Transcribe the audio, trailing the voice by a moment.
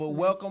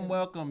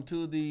welcome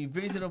to the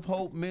Vision of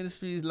Hope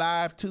Ministries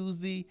Live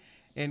Tuesday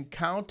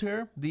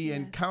Encounter,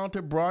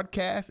 Encounter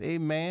broadcast.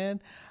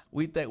 Amen.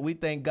 We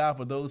thank God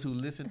for those who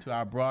listen to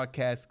our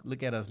broadcast,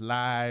 look at us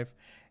live.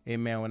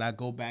 Amen. When I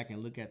go back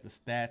and look at the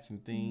stats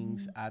and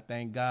things, I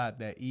thank God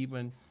that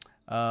even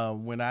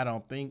when I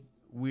don't think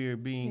we're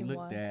being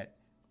looked at,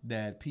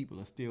 that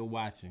people are still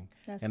watching.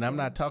 And I'm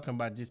not talking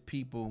about just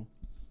people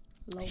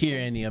here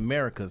in the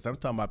Americas. I'm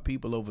talking about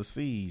people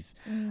overseas.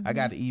 I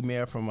got an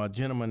email from a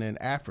gentleman in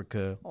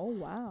Africa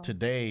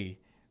today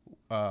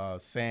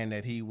saying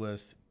that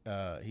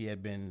he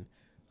had been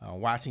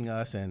watching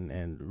us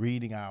and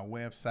reading our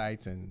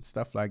websites and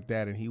stuff like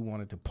that, and he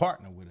wanted to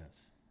partner with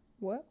us.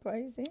 What?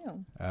 Praise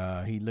him.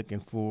 He's looking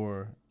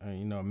for a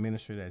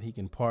ministry that he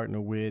can partner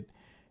with.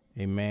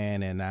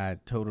 Amen. And I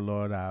told the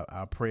Lord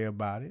I'll pray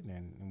about it,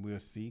 and we'll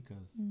see,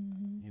 because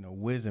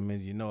wisdom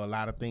is, a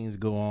lot of things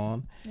go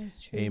on.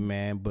 That's true.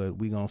 Amen. But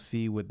we're going to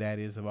see what that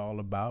is all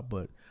about.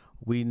 But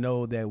we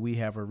know that we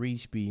have a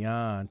reach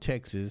beyond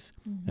Texas,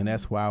 and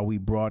that's why we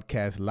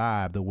broadcast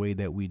live the way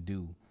that we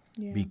do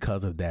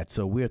because of that.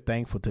 So we're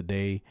thankful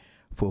today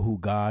for who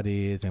God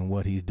is and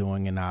what he's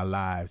doing in our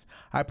lives.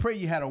 I pray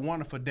you had a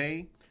wonderful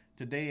day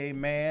today.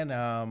 Amen.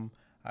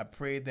 I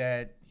pray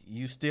that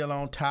you still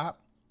on top.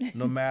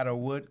 No matter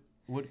what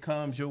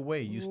comes your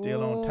way, you're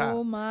still on top.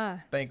 Oh, my.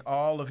 Thank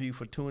all of you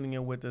for tuning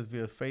in with us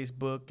via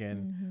Facebook,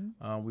 and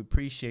we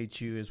appreciate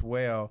you as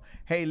well.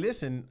 Hey,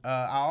 listen,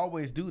 I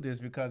always do this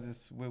because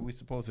it's what we're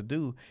supposed to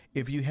do.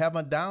 If you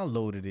haven't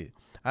downloaded it,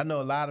 I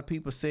know a lot of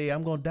people say,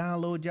 I'm going to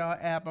download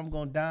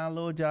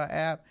y'all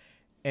app,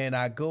 and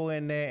I go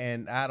in there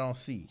and I don't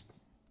see.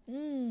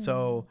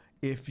 So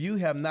if you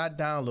have not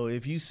downloaded,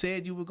 if you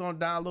said you were going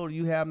to download it,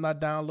 you have not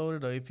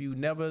downloaded, or if you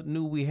never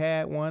knew we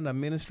had one, a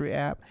ministry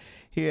app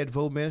here at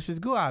Vote Ministries,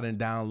 go out and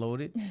download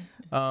it.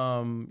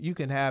 You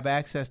can have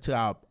access to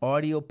our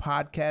audio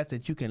podcast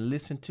that you can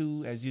listen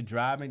to as you're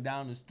driving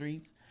down the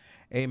streets.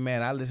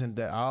 Amen. I listen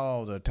to that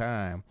all the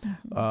time.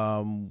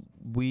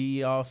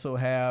 We also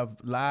have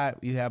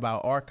you have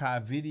our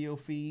archive video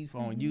feed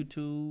on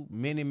YouTube,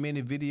 many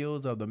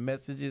videos of the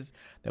messages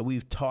that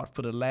we've taught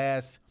for the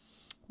last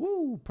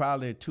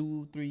probably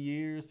 2-3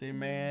 years.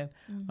 Amen.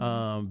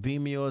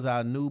 Vimeo is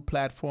our new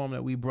platform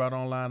that we brought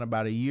online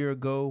about a year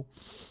ago.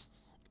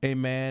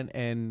 Amen.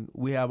 And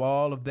we have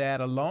all of that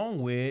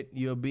along with,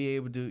 you'll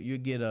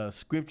get a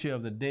scripture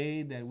of the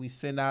day that we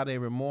send out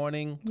every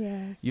morning.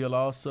 Yes. You'll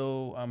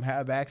also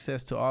have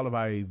access to all of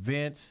our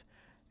events.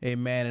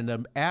 Amen. And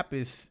the app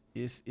is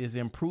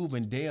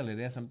improving daily.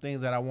 There's some things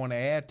that I want to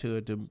add to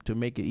it to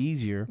make it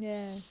easier.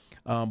 Yes.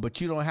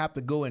 But you don't have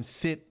to go and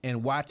sit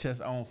and watch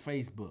us on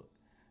Facebook.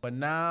 But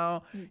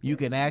now you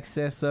can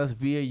access us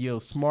via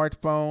your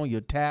smartphone, your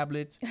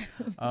tablets.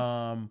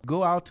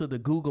 Go out to the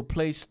Google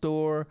Play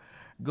Store.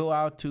 Go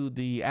out to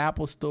the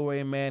Apple Store,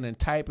 amen, and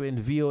type in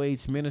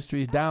VOH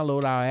Ministries.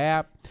 Download our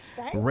app.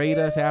 Rate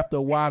us after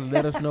a while.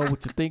 Let us know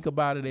what you think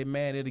about it,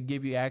 amen. It'll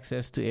give you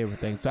access to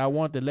everything. So I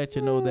want to let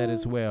you know that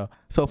as well.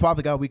 So,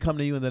 Father God, we come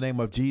to you in the name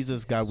of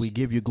Jesus. God, we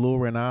give you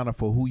glory and honor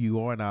for who you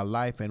are in our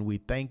life, and we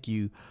thank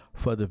you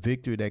for the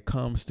victory that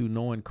comes through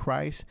knowing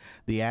Christ,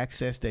 the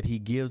access that he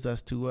gives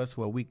us to us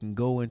where we can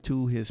go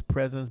into his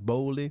presence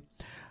boldly.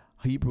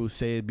 Hebrews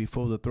said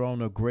before the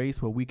throne of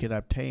grace where we can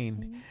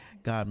obtain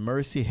God,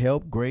 mercy,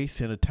 help,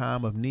 grace in a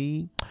time of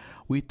need.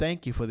 We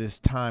thank you for this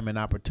time and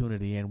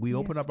opportunity, and we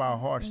open up our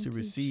hearts to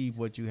receive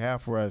what you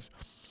have for us.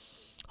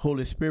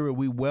 Holy Spirit,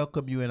 we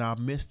welcome you in our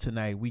midst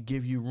tonight. We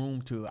give you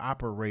room to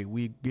operate.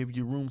 We give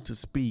you room to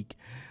speak.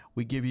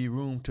 We give you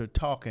room to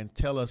talk and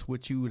tell us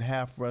what you would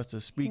have for us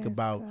to speak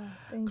about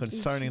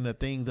concerning the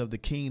things of the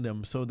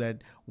kingdom, so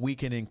that we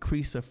can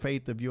increase the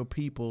faith of your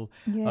people,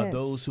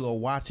 those who are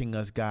watching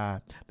us,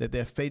 God, that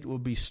their faith will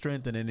be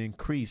strengthened and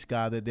increased,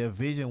 God, that their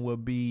vision will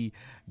be,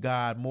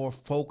 God, more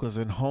focused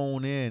and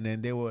honed in,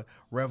 and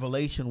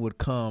revelation would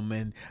come,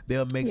 and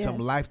they'll make some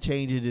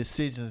life-changing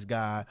decisions,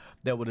 God,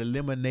 that would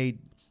eliminate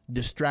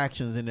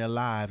distractions in their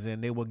lives,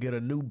 and they will get a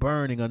new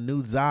burning, a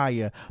new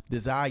desire,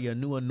 a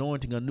new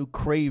anointing, a new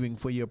craving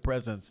for your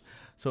presence,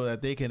 so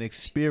that they can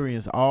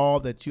experience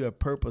all that you have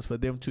purposed for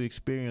them to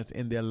experience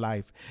in their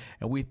life.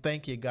 And we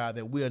thank you, God,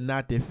 that we are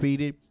not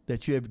defeated,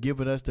 that you have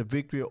given us the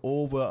victory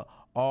over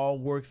all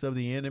works of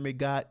the enemy,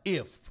 God,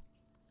 if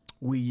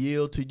we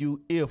yield to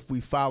you, if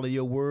we follow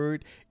your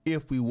word,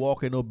 if we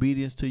walk in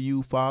obedience to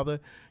you, Father.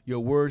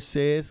 Your word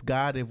says,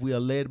 God, if we are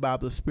led by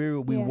the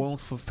Spirit, we won't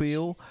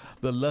fulfill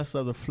the lust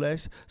of the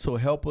flesh. So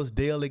help us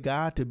daily,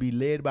 God, to be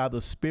led by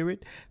the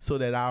Spirit, so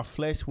that our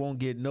flesh won't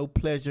get no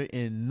pleasure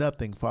in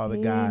nothing, Father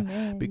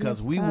God,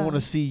 because we want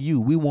to see you.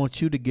 We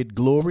want you to get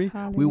glory.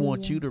 Hallelujah. We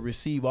want you to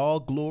receive all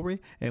glory,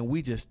 and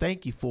we just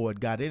thank you for it,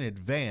 God, in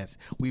advance.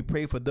 We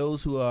pray for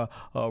those who are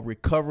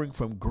recovering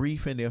from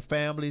grief in their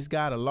families,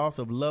 God, a loss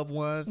of loved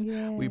ones.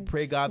 We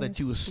pray, God, that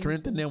you will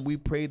strengthen them. We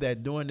pray pray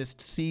that during this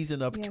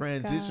season of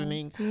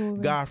transitioning,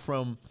 God,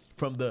 from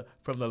the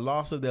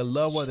loss of their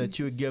loved one, that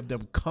you would give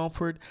them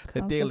comfort,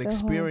 that they'll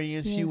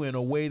experience you in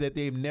a way that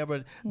they've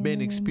never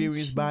been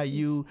experienced by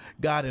you,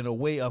 God, in a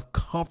way of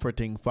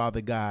comforting,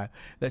 Father God,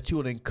 that you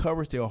would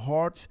encourage their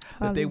hearts,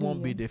 that they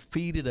won't be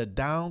defeated or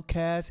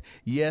downcast.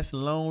 Yes,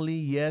 lonely.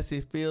 Yes,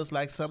 it feels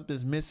like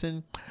something's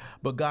missing.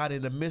 But God,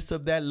 in the midst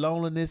of that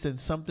loneliness and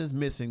something's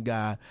missing,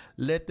 God,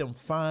 let them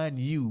find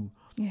you,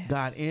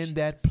 God, in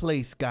that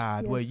place,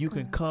 God, where you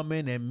can come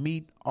in and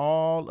meet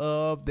all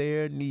of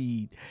their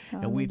need.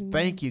 And we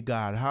thank you,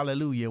 God.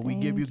 Hallelujah. We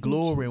give you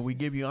glory and we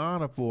give you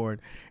honor for it.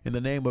 In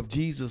the name of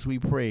Jesus, we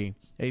pray.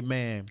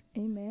 Amen.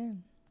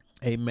 Amen.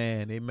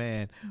 Amen.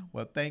 Amen.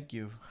 Well, thank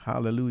you.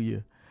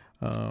 Hallelujah.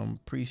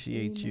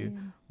 Appreciate you.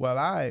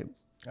 Well,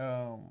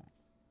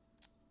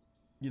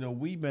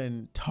 we've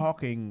been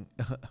talking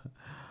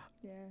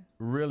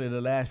really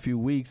the last few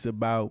weeks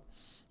about,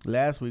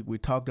 last week we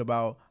talked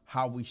about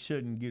how we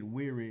shouldn't get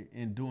weary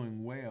in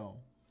doing well,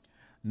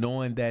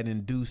 knowing that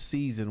in due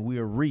season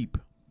we'll reap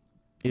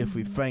if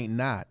we faint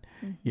not,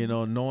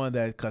 knowing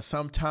that, because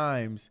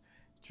sometimes,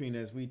 Trina,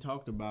 as we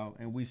talked about,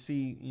 and we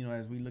see,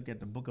 as we look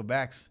at the book of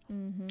Acts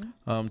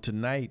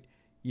tonight,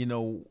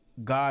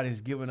 God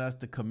has given us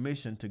the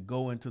commission to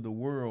go into the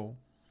world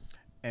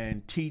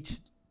and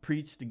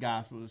preach the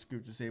gospel, the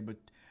scripture say,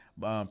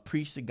 but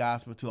preach the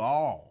gospel to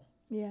all.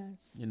 Yes.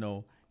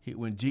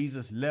 When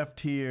Jesus left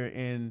here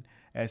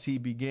as he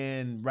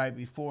began, right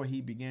before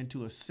he began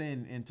to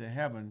ascend into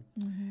heaven,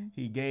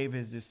 he gave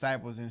his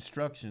disciples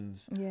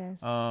instructions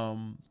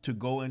to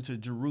go into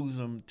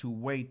Jerusalem to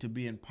wait to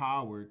be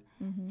empowered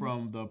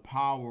from the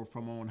power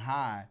from on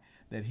high,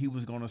 that he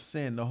was going to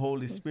send the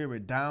Holy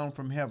Spirit down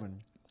from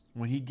heaven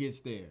when he gets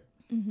there.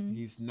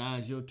 Now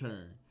it's your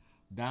turn.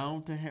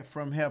 Down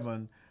from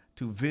heaven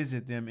to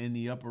visit them in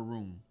the upper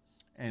room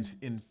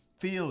and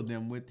fill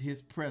them with his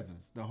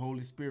presence, the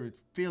Holy Spirit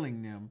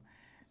filling them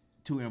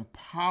to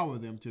empower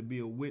them to be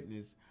a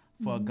witness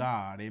for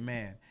God.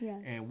 Amen.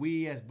 Yes. And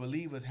we as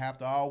believers have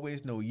to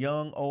always know,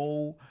 young,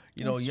 old,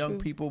 young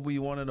people, we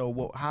want to know,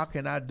 what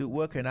can I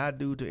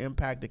do to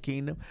impact the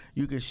kingdom?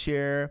 You can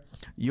share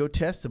your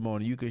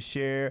testimony. You can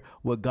share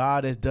what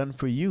God has done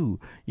for you.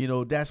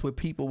 That's what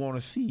people want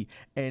to see.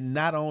 And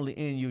not only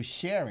in your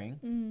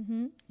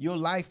sharing, your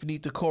life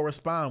needs to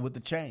correspond with the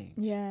change.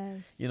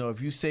 Yes.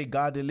 If you say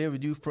God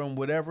delivered you from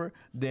whatever,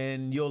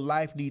 then your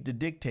life needs to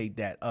dictate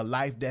that, a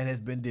life that has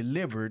been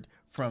delivered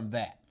from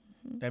that.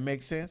 That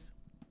makes sense?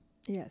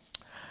 Yes.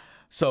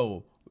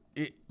 So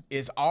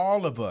it's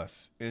all of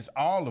us. It's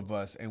all of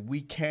us, and we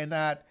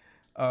cannot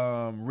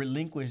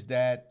relinquish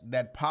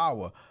that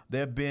power.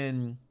 There have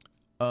been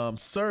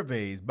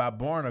surveys by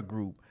Barna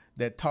Group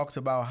that talks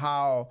about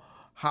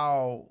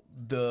how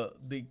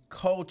the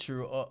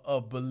culture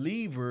of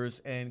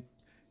believers and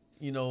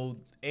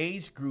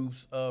age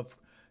groups of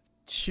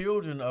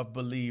children of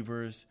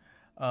believers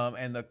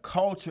and the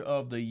culture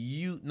of the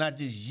youth, not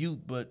just youth,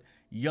 but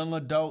young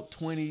adult,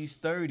 20s,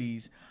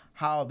 30s,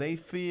 how they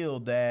feel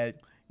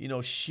that,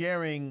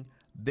 sharing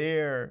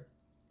their,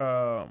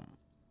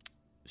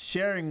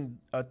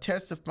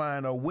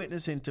 testifying or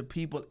witnessing to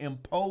people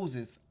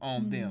imposes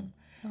on them.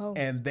 Oh.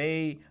 And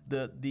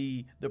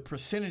the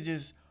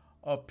percentages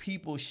of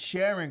people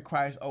sharing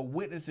Christ or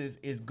witnesses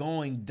is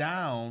going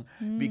down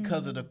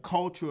because of the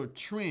cultural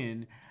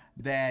trend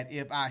that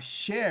if I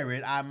share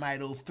it, I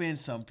might offend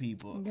some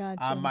people.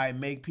 Gotcha. I might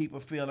make people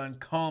feel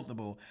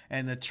uncomfortable.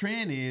 And the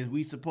trend is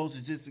we supposed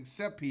to just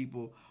accept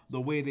people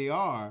the way they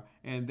are,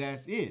 and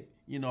that's it.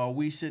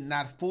 We should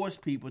not force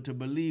people to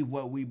believe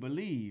what we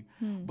believe.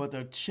 But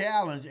the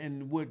challenge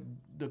and what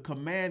the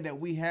command that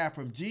we have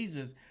from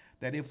Jesus,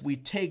 that if we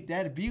take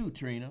that view,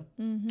 Trina,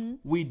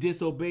 we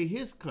disobey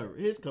his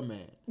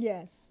command.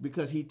 Yes.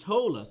 Because he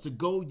told us to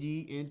go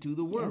ye into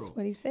the world. That's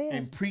what he said.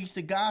 And preach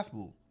the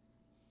gospel.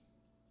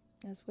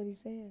 That's what he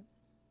said.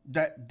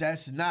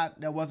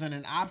 That wasn't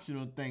an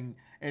optional thing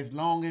as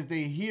long as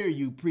they hear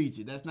you preach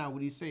it. That's not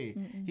what he said.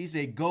 He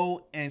said,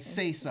 go and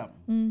say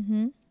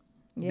something.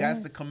 Yes.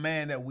 That's the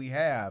command that we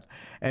have.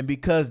 And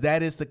because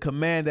that is the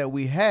command that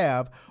we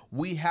have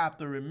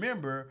to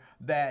remember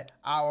that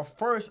our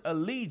first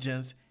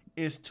allegiance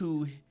is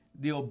to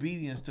the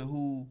obedience to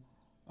who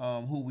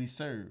we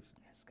serve.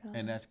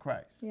 And that's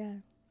Christ. Yeah.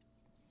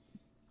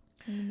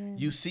 Amen.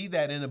 You see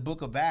that in the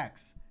book of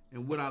Acts.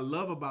 And what I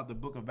love about the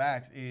book of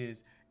Acts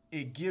is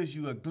it gives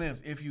you a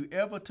glimpse. If you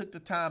ever took the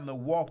time to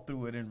walk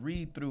through it and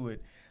read through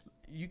it,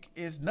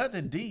 it's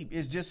nothing deep.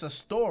 It's just a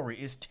story.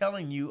 It's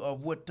telling you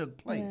of what took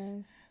place.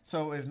 Yes.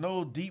 So it's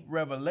no deep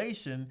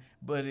revelation,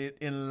 but it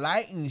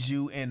enlightens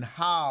you in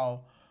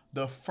how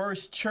the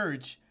first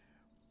church,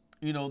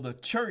 the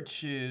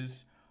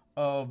churches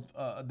of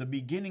the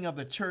beginning of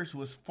the church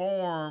was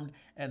formed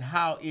and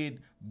how it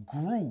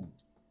grew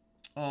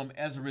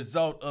as a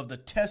result of the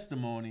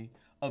testimony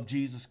of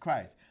Jesus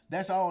Christ.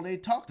 That's all they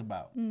talked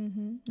about.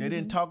 They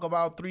didn't talk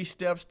about 3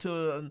 steps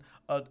to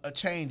a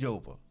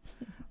changeover.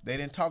 They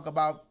didn't talk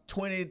about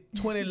 20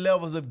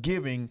 levels of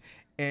giving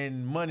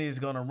and money is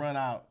going to run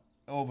out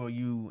over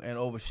you and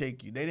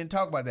overshake you. They didn't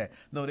talk about that.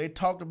 No, they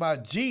talked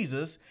about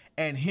Jesus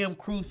and him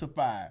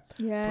crucified.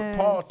 Yes.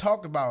 Paul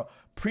talked about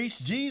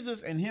preach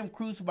Jesus and him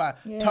crucified.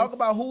 Yes. Talk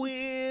about who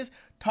he is.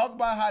 Talk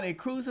about how they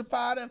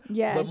crucified him.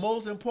 Yes. But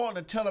most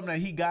important, tell them that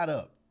he got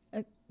up.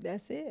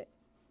 That's it.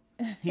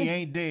 He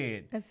ain't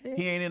dead. That's it.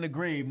 He ain't in the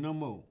grave no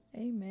more.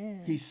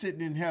 Amen. He's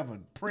sitting in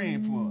heaven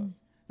praying for us.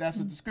 That's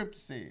what the scripture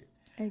said.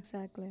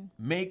 Exactly.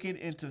 Making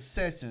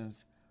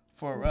intercessions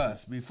for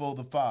us before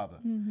the Father.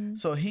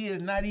 So he is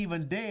not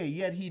even dead,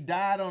 yet he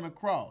died on a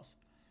cross.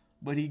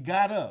 But he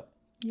got up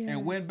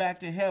and went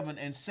back to heaven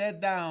and sat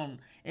down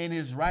in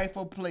his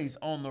rightful place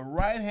on the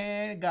right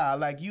hand of God,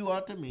 like you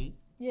are to me,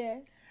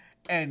 Yes.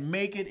 and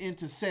making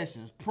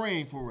intercessions,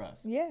 praying for us.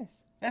 Yes.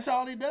 That's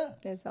all he does.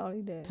 That's all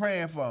he does.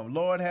 Praying for him.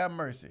 Lord have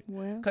mercy.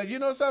 Well. Because you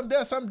know something,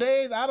 there's some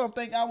days I don't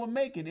think I would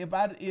make it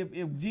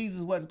if Jesus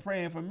wasn't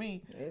praying for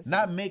me. Yes.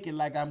 Not make it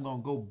like I'm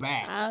going to go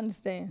back, I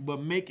understand. but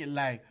make it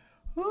like,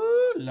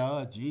 ooh,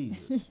 Lord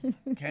Jesus,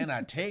 can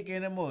I take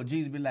anymore?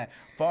 Jesus be like,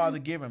 Father,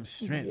 give him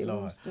strength, Give him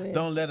Lord. strength.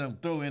 Don't let him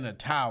throw in a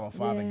tower,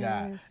 Father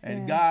God. Yes,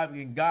 And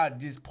yes. God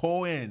just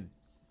pour in.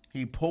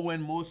 He pour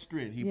in more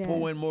strength. He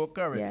pour in more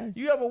courage. Yes.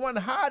 You ever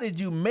wonder, how did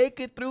you make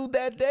it through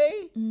that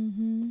day?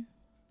 Mm-hmm.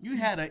 You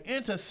had an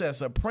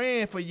intercessor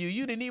praying for you.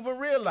 You didn't even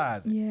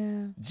realize it.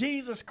 Yeah.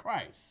 Jesus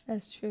Christ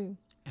That's true.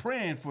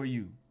 praying for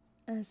you,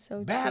 That's so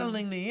true.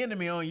 battling the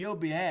enemy on your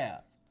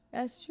behalf.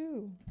 That's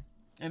true.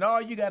 And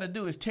all you got to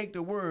do is take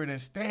the word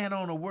and stand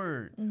on the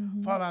word.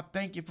 Father, I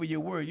thank you for your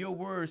word. Your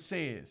word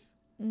says.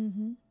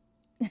 And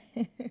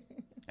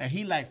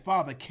he like,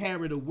 Father,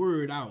 carry the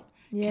word out.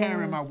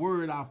 Carry my Yes.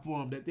 word out for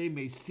them, that they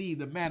may see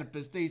the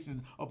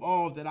manifestation of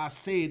all that I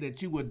say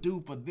that you would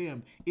do for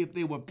them. If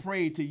they would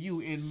pray to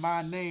you in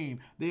my name,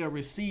 they'll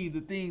receive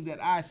the thing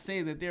that I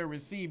say that they'll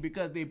receive,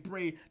 because they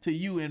pray to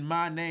you in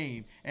my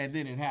name. And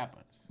then it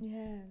happens.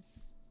 Yes.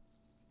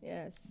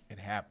 Yes. It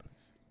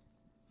happens.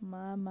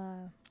 My.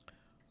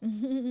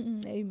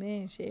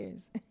 Amen,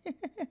 Shares.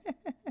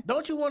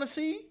 Don't you want to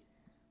see?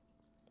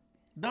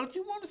 Don't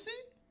you want to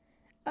see?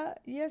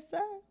 Yes, sir.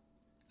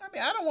 I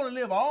mean, I don't want to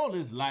live all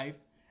this life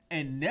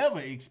and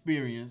never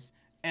experience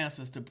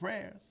answers to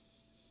prayers.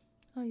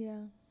 Oh,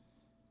 yeah.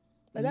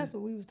 But that's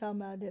what we was talking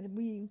about, that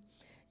we've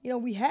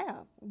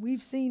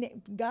seen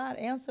it, God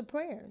answer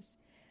prayers.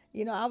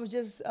 I was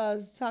just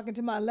talking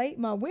to my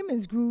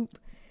women's group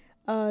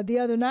the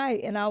other night,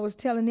 and I was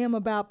telling them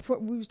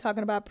we was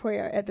talking about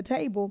prayer at the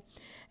table,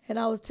 and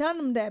I was telling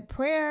them that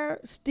prayer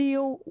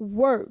still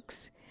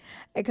works,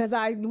 because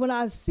when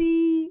I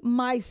see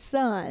my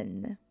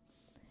son,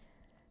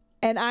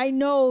 and I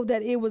know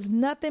that it was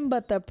nothing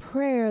but the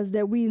prayers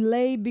that we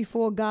laid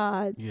before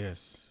God.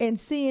 Yes. And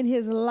seeing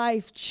his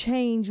life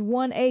change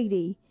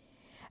 180.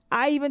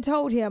 I even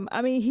told him,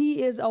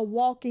 he is a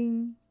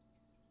walking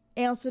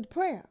answered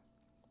prayer.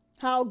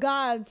 How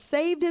God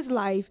saved his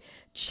life,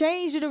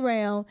 changed it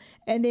around,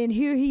 and then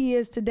here he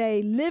is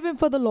today, living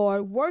for the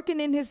Lord, working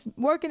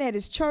at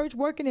his church,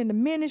 working in the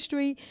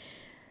ministry.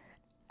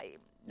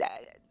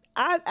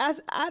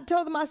 I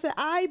told him, I said,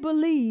 I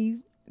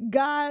believe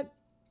God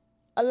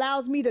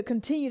allows me to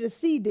continue to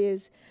see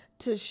this,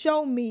 to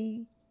show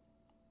me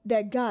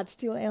that God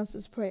still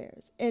answers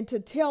prayers, and to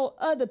tell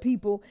other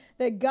people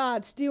that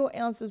God still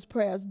answers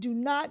prayers. Do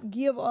not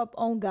give up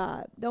on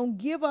God. Don't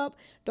give up.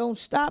 Don't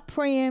stop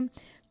praying.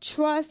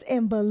 Trust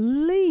and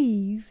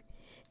believe,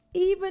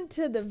 even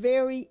to the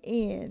very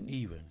end.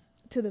 Even.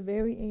 To the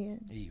very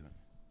end. Even.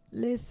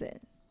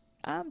 Listen,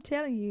 I'm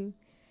telling you,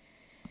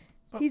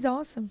 he's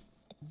awesome.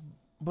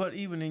 But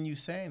even in you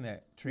saying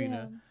that,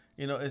 Trina,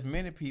 as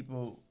many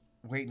people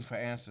waiting for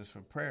answers for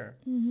prayer.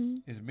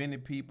 There's many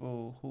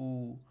people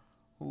who've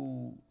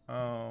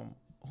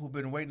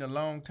been waiting a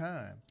long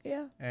time.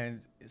 Yeah.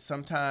 And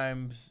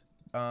sometimes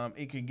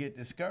it can get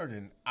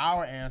discouraging.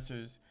 Our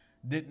answers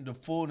the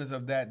fullness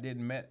of that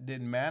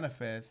didn't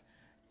manifest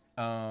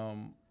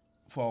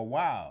for a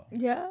while.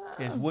 Yeah.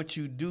 It's what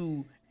you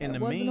do in the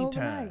wasn't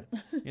meantime.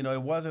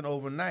 It wasn't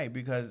overnight,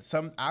 because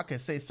I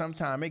could say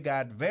sometime it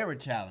got very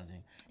challenging.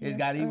 It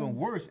got even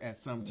worse at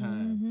some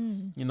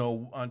time,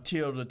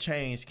 until the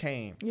change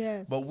came.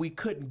 Yes. But we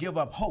couldn't give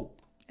up hope.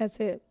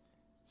 That's it.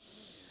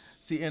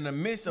 See, in the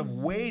midst of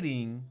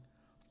waiting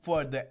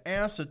for the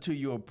answer to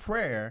your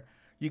prayer,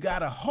 you got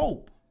to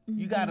hope.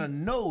 You got to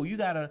know. You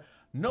got to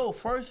know,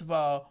 first of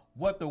all,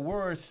 what the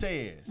word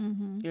says.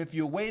 If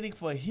you're waiting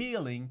for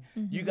healing,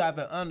 you got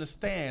to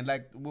understand,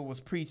 like what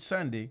was preached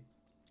Sunday,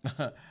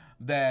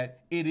 that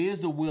it is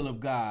the will of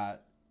God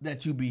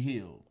that you be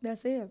healed.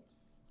 That's it.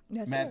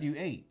 Matthew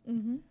 8.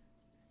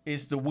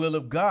 It's the will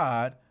of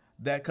God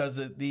that, because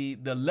the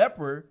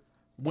leper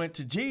went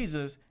to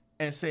Jesus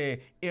and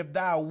said, if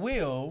thou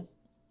will,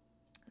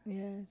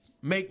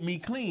 make me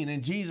clean.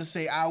 And Jesus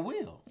said, I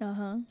will.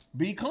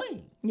 Be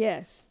clean.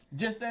 Yes.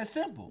 Just that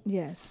simple.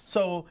 Yes.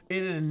 So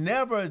it is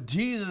never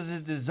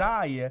Jesus'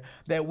 desire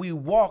that we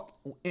walk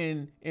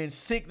in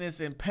sickness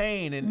and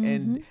pain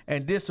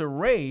and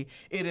disarray.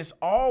 It is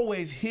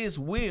always his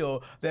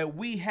will that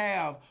we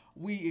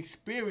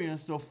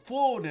experience the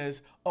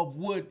fullness of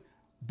what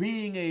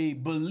being a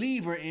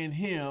believer in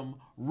him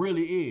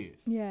really is.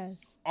 Yes.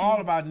 All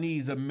of our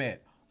needs are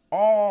met.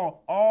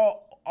 All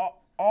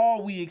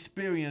we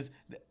experience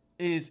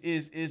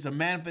is a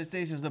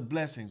manifestation of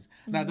blessings.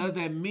 Now, does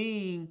that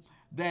mean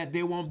that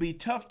there won't be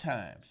tough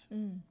times?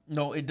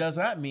 No, it does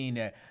not mean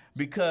that.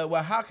 Because,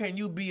 well, how can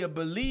you be a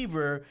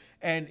believer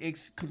and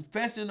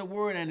confessing the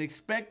word and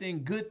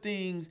expecting good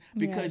things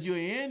because you're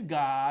in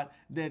God,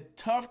 that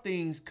tough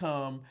things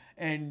come,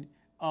 and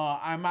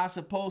am I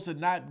supposed to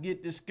not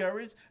get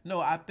discouraged? No,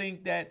 I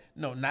think that,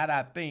 no, not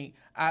I think.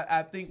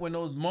 I think when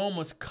those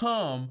moments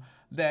come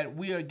that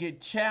we'll get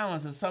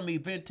challenged and some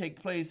event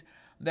take place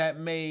that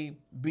may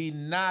be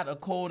not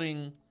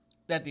according,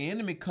 that the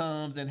enemy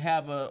comes and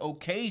have an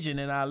occasion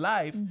in our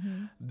life,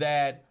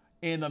 that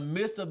in the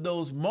midst of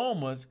those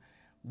moments,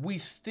 we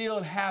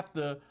still have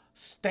to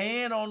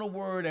stand on the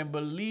word and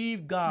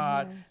believe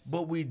God,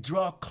 but we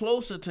draw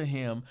closer to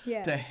him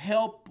to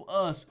help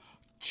us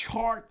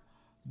chart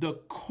the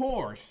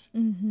course.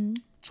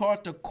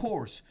 Chart the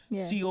course.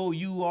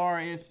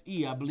 Course,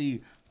 I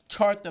believe.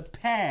 Chart the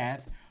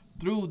path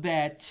through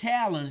that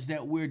challenge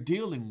that we're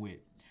dealing with.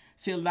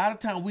 See, a lot of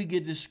times we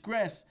get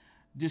distressed.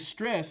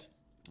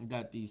 I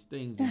got these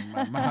things in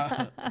my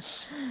mouth.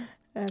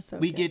 That's okay.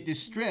 We get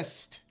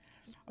distressed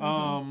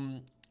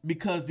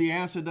because the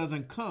answer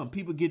doesn't come.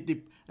 People get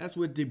that's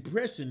what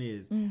depression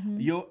is.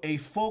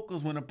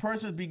 When a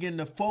person begin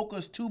to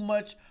focus too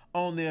much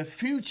on their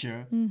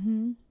future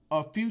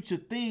or future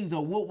things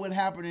or what would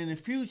happen in the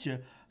future,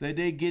 that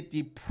they get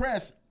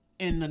depressed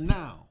in the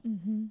now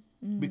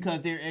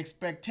because their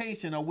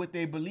expectation of what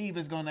they believe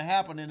is going to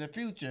happen in the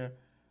future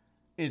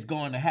is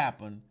going to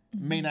happen,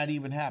 may not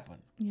even happen.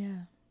 Yeah,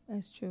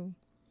 that's true.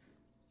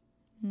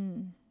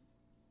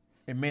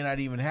 It may not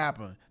even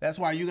happen. That's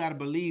why you got to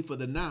believe for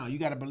the now. You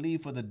got to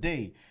believe for the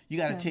day. You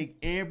got to take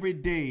every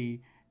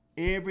day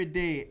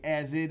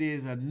as it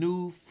is a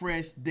new,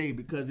 fresh day,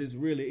 because it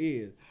really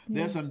is.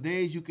 There's some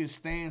days you can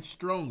stand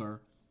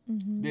stronger.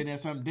 Then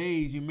there's some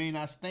days you may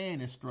not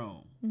stand as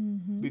strong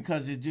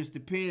because it just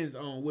depends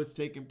on what's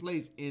taking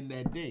place in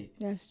that day.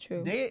 That's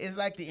true. It's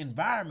like the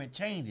environment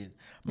changes.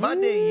 My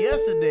day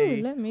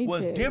yesterday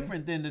was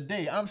different than the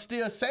day. I'm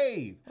still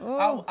saved.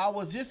 I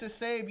was just as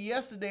saved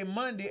yesterday,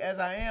 Monday, as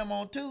I am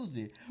on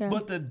Tuesday.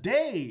 But the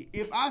day,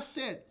 if I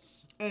sit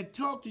and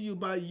talk to you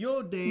about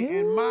your day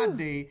and my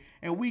day,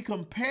 and we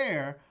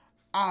compare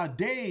our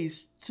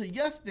days to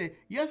yesterday.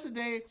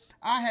 Yesterday,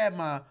 I had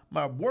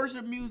my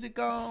worship music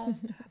on.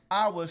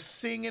 I was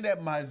singing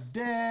at my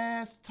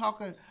desk,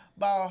 talking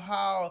about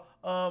how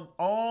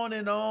on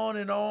and on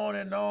and on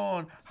and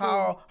on,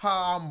 how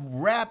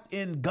I'm wrapped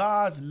in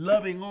God's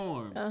loving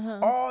arms.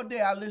 All day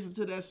I listened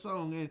to that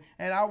song,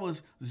 and I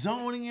was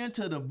zoning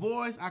into the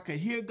voice. I could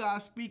hear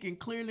God speaking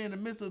clearly in the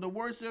midst of the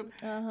worship,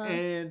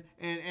 and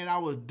I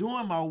was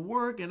doing my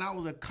work, and I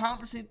was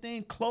accomplishing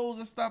things,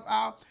 closing stuff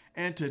out,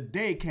 and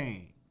today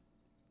came.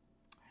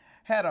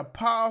 Had a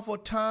powerful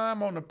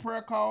time on the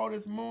prayer call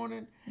this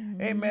morning.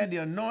 Amen. The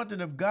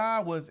anointing of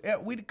God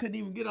we couldn't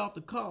even get off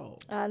the call.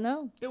 I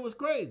know. It was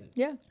crazy.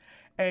 Yeah.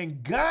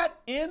 And got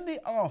in the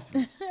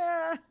office.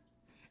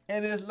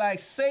 And it's like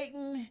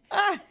Satan,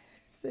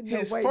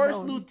 his first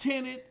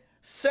lieutenant,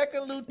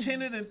 second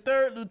lieutenant, and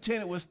third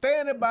lieutenant was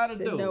standing by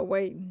the door.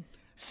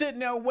 Sitting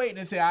there waiting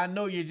and say, I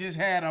know you just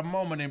had a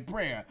moment in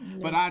prayer,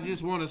 but I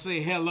just want to say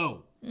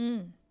hello.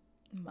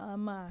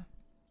 My.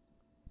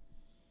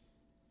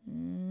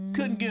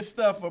 Couldn't get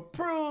stuff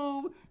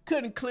approved.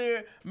 Couldn't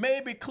clear 10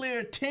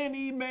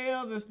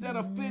 emails instead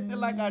of 50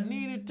 like I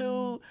needed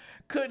to.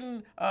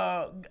 Couldn't,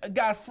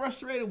 got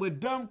frustrated with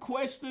dumb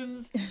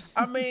questions.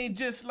 I mean,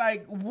 just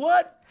like,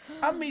 what?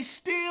 I mean,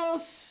 still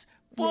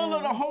full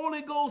of the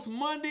Holy Ghost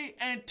Monday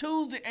and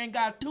Tuesday, and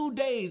got 2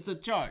 days to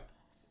chart.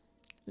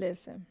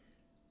 Listen.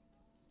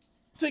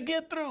 To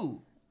get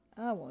through.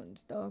 I want to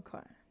start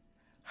crying.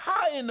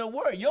 How in the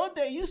world? Your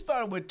day, you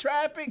started with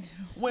traffic,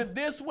 went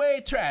this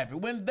way traffic,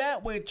 went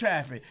that way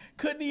traffic.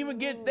 Couldn't even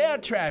get there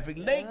traffic.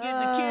 Late getting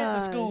the kids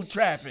to school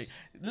traffic.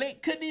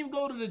 Late, couldn't even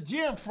go to the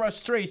gym,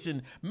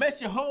 frustration. Mess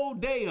your whole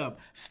day up.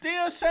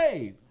 Still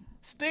saved.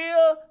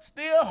 Still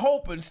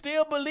hoping,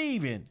 still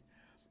believing.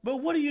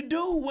 But what do you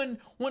do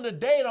when the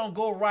day don't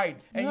go right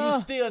and you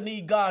still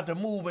need God to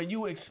move and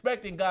you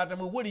expecting God to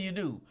move? What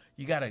do?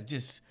 You got to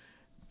just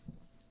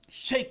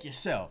shake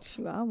yourself.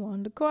 I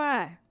wanted to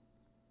cry.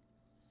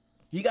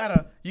 You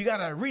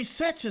gotta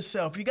reset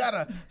yourself. You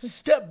gotta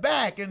step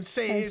back and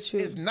say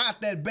it's not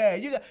that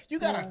bad. You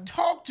gotta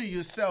talk to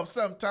yourself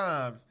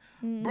sometimes.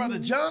 Brother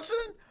Johnson,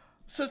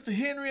 Sister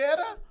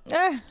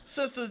Henrietta,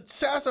 Sister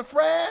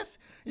Sassafras,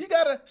 you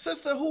gotta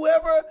Sister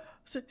whoever,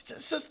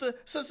 Sister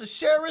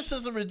Sherry,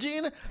 Sister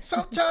Regina.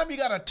 Sometimes you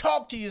gotta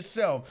talk to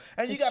yourself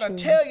and you gotta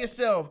tell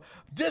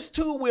yourself this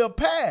too will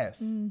pass.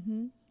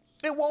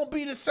 It won't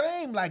be the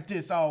same like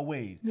this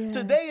always.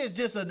 Today is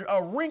just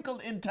a wrinkle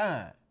in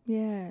time.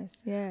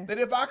 Yes. That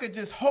if I could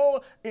just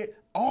hold it,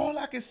 all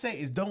I can say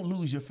is don't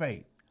lose your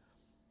faith.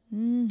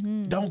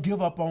 Don't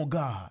give up on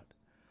God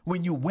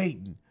when you're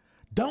waiting.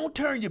 Don't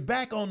turn your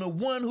back on the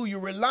one who you're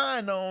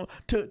relying on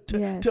to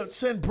Yes.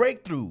 send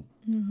breakthrough,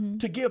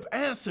 to give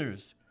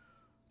answers.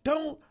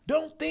 Don't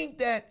think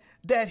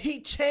that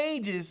he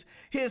changes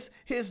his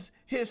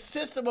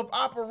system of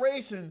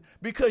operation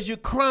because you're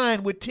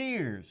crying with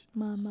tears.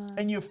 Mama.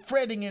 And you're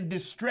fretting in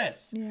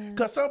distress. Yeah.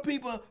 Because some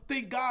people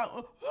think God,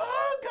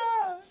 oh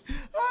God,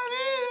 I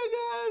need you,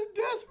 God,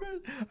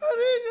 desperate. I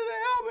need you to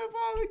help me,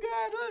 Father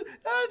God.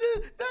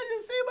 Don't you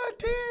see my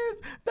tears?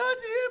 Don't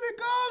you hear me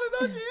calling?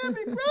 Don't you hear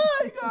me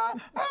crying, God?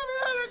 I'm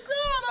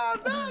crying all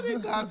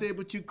night. God said,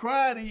 but you're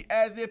crying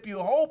as if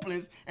you're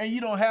hopeless and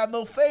you don't have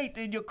no faith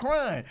in your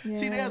crying.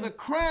 Yes. See, there's a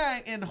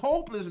crying in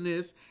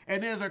hopelessness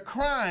and there's a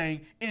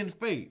crying in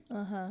faith.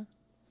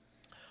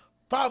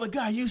 Father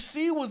God, you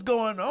see what's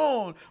going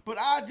on, but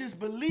I just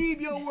believe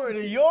your word.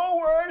 And your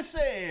word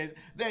said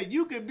that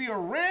you could be a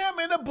ram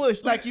in the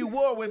bush like you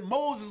were when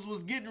Moses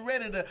was getting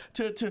ready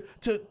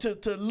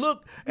to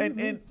look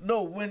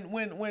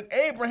when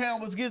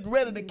Abraham was getting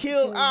ready to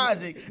kill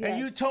Isaac. Yes. And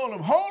you told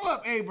him, hold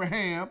up,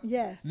 Abraham.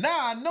 Yes. Now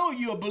I know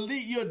you'll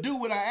do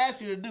what I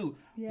asked you to do.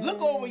 Yes.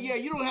 Look over here.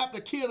 You don't have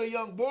to kill a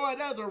young boy.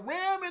 There's a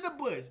ram in the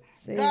bush.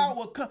 See. God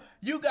will come.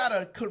 You got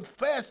to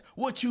confess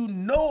what you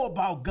know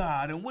about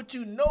God and what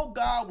you know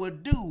God will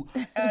do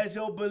as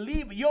your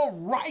believer. You're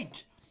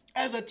right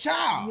as a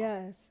child.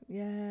 Yes.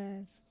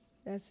 Yes.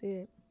 That's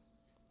it.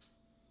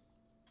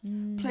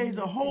 Plays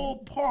a whole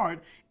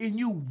part in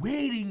you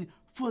waiting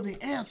for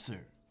the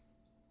answer.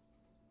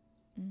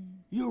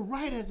 You're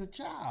right as a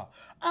child.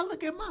 I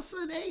look at my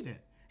son Aiden.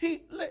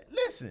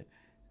 Listen.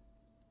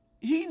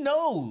 He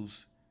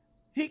knows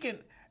he can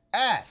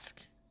ask.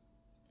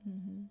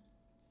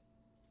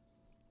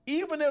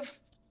 Even if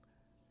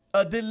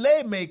a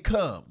delay may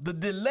come, the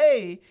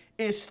delay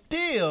is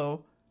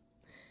still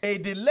a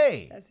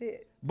delay. That's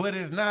it. But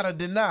it's not a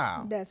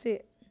denial. That's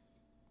it.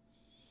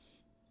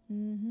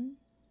 You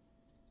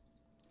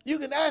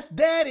can ask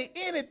Daddy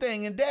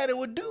anything and Daddy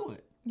would do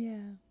it. Yeah.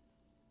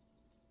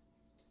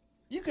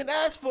 You can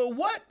ask for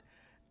what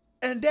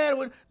and Daddy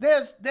would.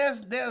 There's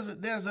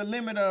a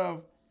limit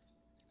of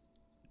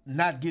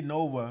not getting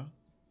over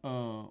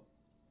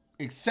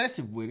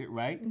excessive with it,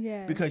 right?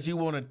 Yes. Because you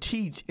want to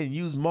teach and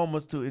use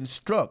moments to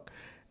instruct,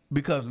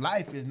 because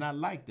life is not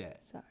like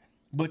that. Sorry.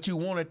 But you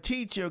want to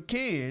teach your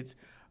kids,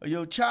 or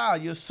your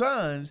child, your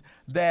sons,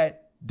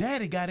 that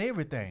Daddy got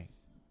everything.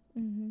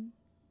 And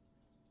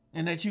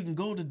that you can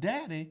go to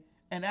Daddy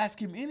and ask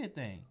him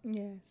anything.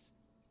 Yes.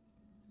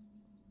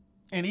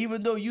 And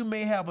even though you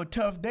may have a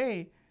tough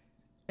day,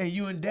 and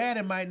you and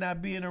Daddy might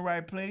not be in the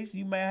right place,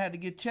 you might have to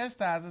get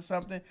chastised or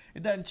something,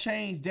 it doesn't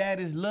change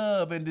Daddy's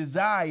love and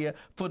desire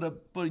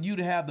for you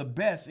to have the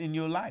best in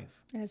your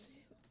life. That's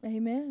it.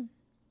 Amen.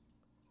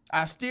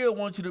 I still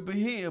want you to be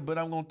here, but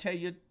I'm going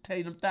to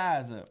tell them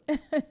thighs up.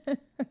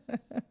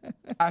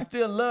 I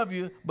still love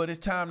you, but it's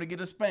time to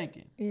get a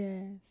spanking.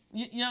 Yes.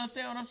 You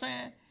understand what I'm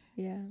saying?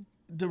 Yeah.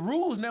 The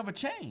rules never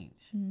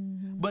change.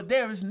 But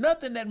there is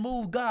nothing that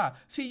moves God.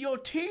 See, your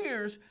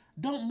tears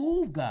don't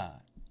move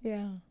God.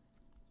 Yeah.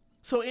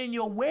 So in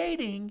your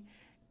waiting,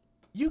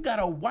 you got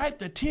to wipe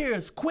the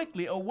tears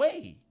quickly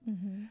away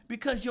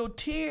because your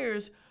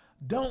tears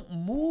don't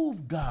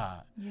move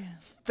God. Yeah.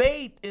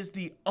 Faith is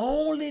the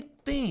only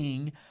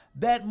thing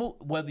that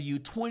whether you're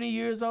 20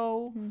 years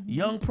old,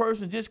 young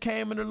person just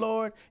came in the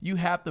Lord, you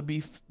have to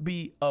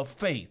be of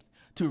faith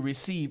to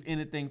receive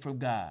anything from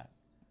God.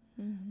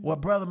 Well,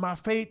 brother, my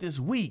faith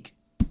is weak.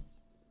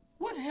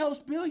 What helps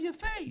build your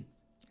faith?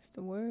 It's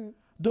the word.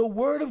 The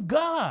word of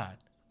God.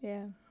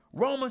 Yeah.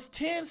 Romans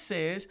 10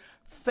 says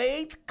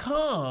faith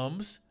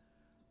comes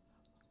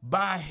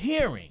by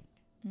hearing.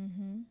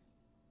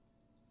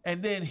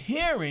 And then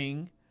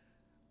hearing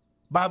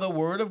by the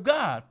word of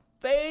God.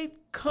 Faith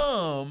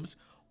comes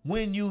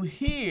when you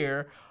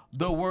hear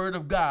the word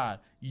of God.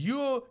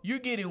 You're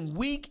getting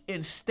weak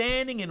in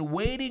standing and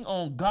waiting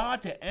on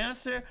God to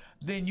answer,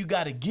 then you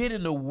got to get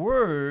in the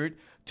word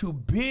to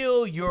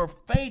build your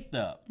faith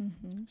up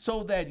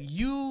so that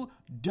you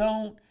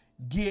don't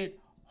get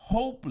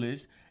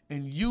hopeless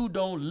and you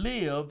don't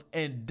live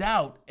in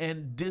doubt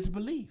and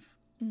disbelief.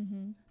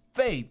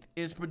 Faith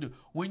is produced.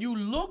 When you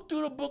look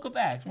through the book of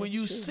Acts, when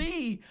you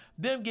see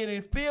them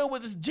getting filled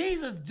with this,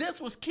 Jesus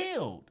just was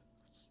killed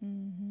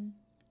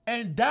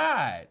and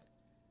died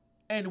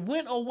and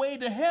went away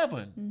to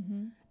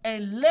heaven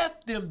and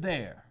left them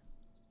there.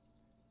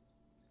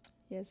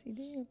 Yes, he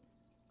did.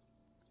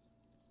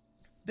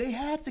 They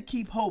had to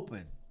keep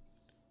hoping.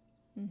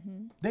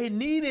 They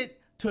needed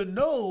to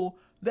know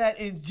that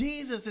in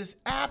Jesus'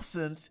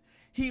 absence,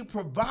 he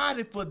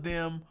provided for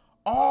them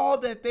all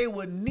that they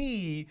would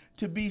need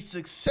to be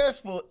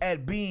successful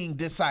at being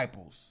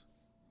disciples.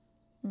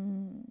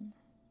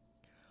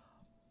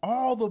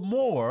 All the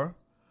more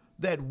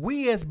that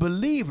we as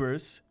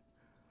believers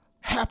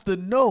have to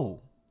know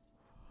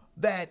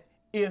that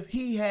if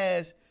he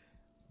has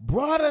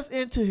brought us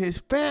into his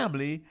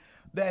family,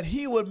 that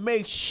he would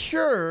make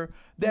sure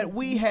that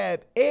we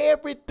have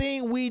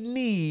everything we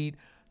need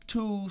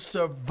to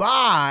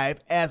survive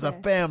as a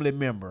family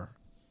member.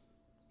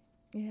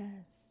 Yes.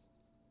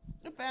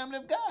 the family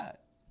of God.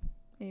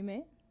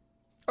 Amen.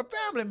 A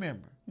family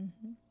member.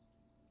 Mm-hmm.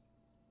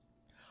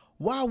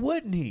 Why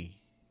wouldn't he?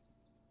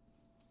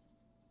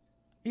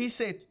 He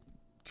said,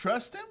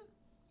 trust him.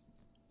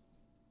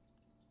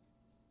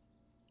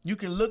 You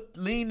can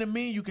lean to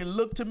me. You can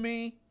look to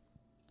me.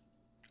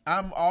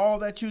 I'm all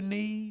that you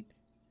need.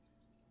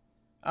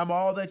 I'm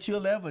all that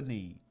you'll ever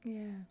need.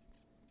 Yeah.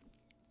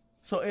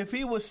 So if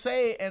he would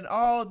say and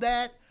all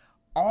that,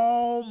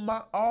 Paul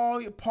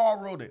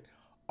wrote it,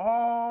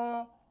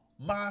 all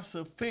my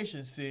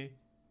sufficiency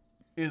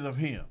is of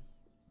him.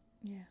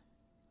 Yeah.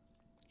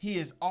 He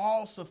is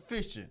all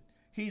sufficient.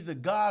 He's the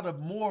God of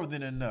more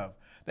than enough.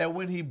 That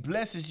when he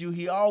blesses you,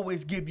 he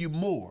always give you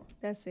more.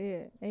 That's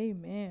it.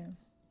 Amen.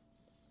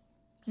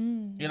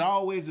 It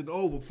always an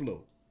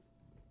overflow.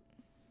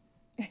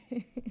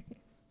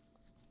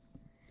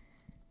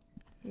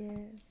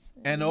 Yes.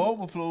 And the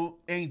overflow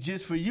ain't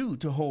just for you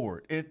to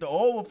hoard. The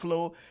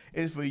overflow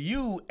is for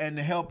you and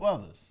to help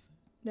others.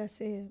 That's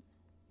it.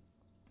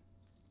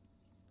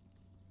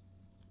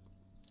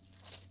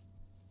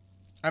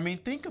 I mean,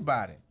 think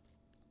about it.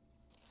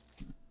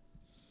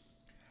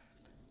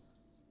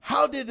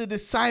 How did the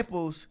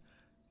disciples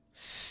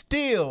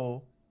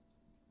still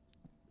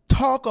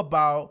talk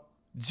about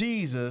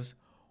Jesus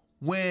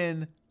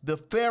when the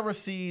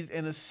Pharisees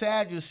and the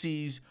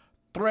Sadducees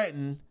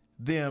threatened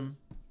them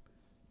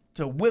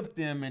to whip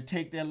them and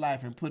take their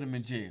life and put them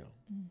in jail?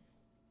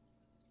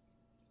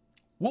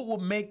 What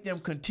would make them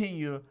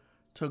continue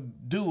to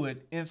do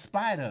it in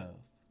spite of?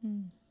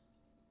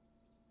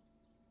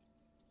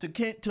 To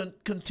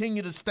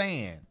continue to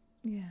stand.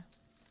 Yeah.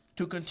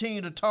 To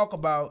continue to talk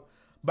about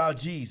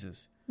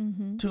Jesus.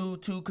 Mm-hmm.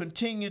 To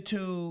continue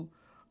to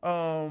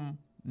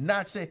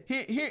not say,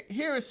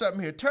 here is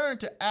something here. Turn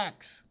to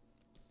Acts,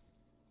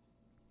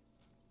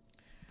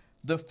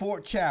 the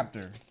 4th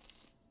chapter.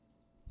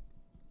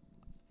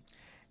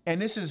 And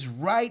this is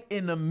right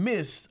in the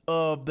midst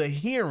of the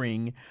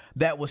hearing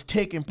that was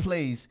taking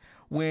place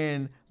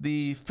when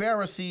the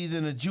Pharisees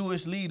and the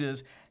Jewish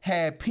leaders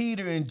had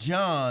Peter and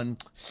John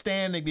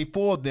standing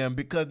before them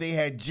because they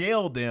had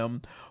jailed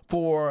them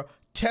for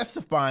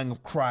testifying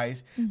of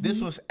Christ. Mm-hmm. This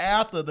was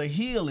after the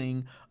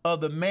healing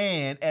of the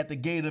man at the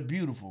Gate of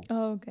Beautiful.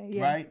 Oh, okay.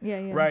 Yeah. Right?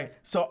 Yeah. Right.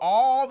 So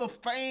all the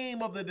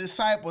fame of the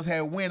disciples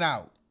had went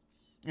out.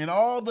 And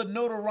all the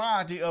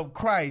notoriety of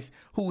Christ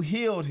who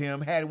healed him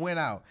had went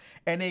out.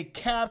 And they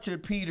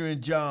captured Peter and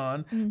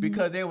John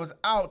because they was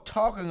out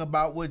talking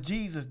about what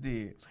Jesus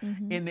did.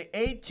 Mm-hmm. In the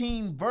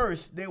 18th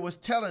verse, they was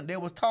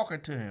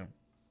talking to him.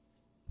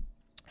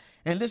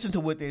 And listen to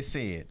what they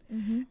said.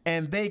 Mm-hmm.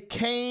 And they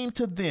came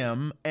to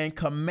them and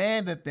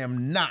commanded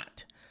them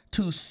not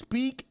to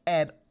speak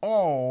at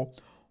all,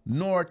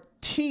 nor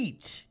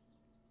teach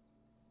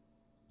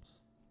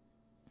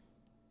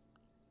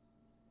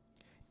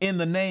in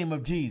the name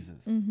of Jesus.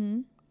 Mm-hmm.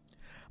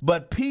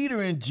 But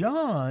Peter and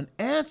John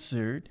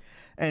answered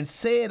and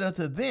said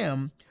unto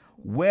them,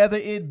 whether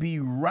it be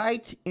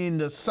right in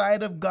the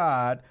sight of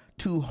God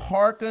to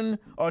hearken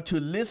or to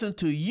listen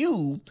to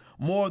you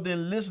more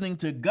than listening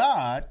to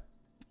God,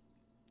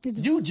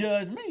 you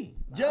judge me.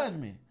 Judge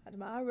me.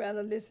 I'd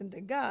rather listen to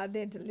God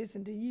than to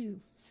listen to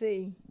you.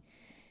 See?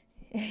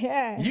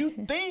 Yeah. You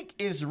think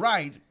it's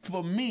right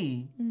for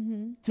me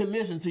to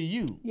listen to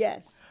you.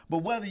 Yes.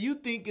 But whether you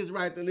think it's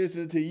right to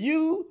listen to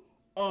you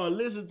or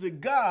listen to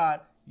God,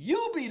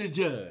 you be the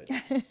judge.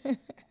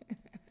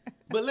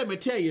 But let me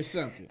tell you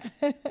something.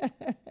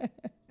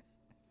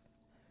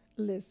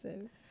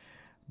 Listen.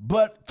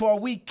 But for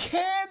we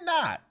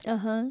cannot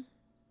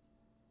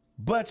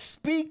but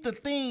speak the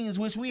things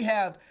which we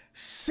have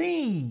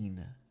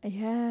seen.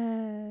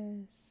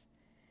 Yes.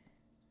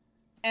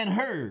 And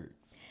heard.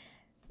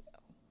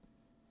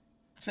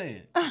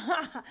 Say it.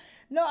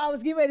 No, I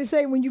was getting ready to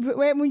say when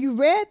you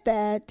read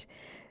that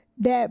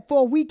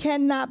for we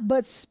cannot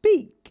but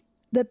speak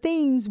the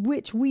things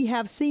which we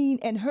have seen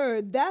and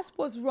heard. That's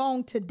what's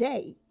wrong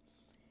today.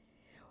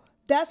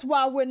 That's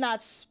why we're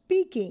not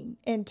speaking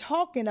and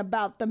talking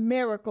about the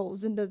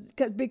miracles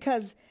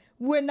because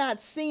we're not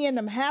seeing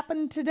them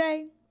happen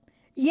today.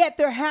 Yet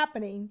they're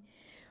happening,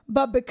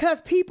 but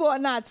because people are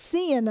not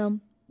seeing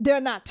them,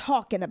 they're not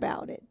talking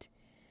about it.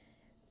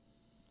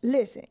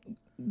 Listen,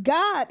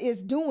 God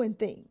is doing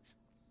things.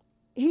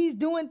 He's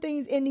doing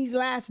things in these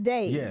last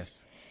days.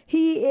 Yes.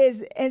 He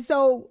is. And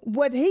so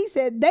what he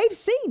said, they've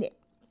seen it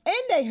and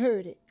they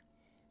heard it.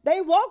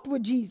 They walked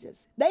with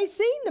Jesus. They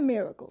seen the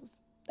miracles.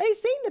 They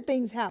seen the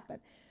things happen.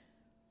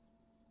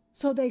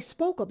 So they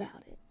spoke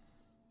about it.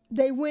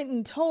 They went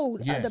and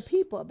told other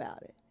people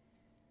about it.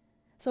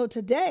 So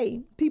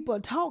today people are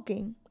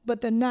talking,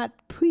 but they're not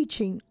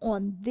preaching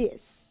on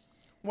this.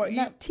 Well,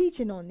 they're not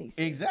teaching on these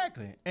things.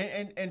 Exactly.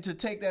 And to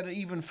take that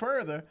even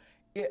further,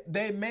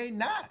 they may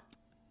not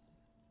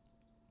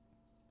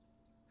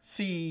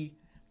see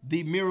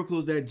the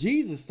miracles that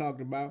Jesus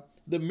talked about.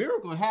 The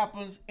miracle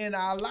happens in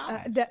our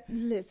lives.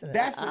 Listen,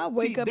 I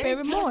wake up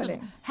every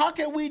morning. How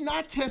can we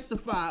not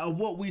testify of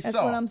what we saw?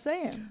 That's what I'm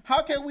saying.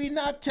 How can we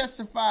not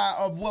testify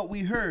of what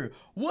we heard?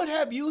 What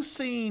have you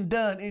seen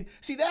done? And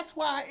see, that's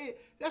why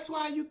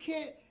you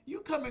can't. You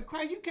come in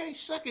Christ, you can't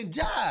shuck and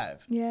jive.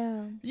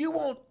 Yeah. You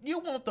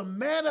want the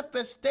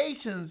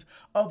manifestations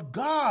of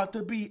God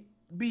to be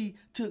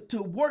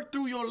to work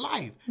through your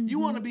life. Mm-hmm. You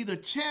want to be the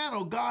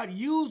channel God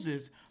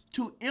uses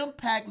to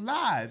impact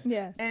lives.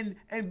 Yes.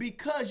 And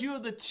because you're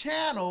the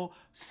channel,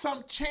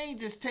 some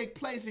changes take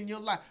place in your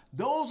life.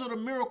 Those are the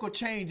miracle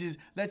changes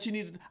that you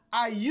need.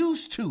 I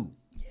used to.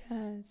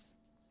 Yes.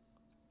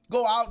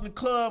 Go out in the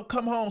club,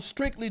 come home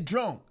strictly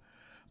drunk.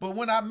 But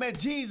when I met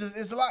Jesus,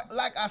 it's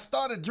like I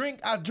started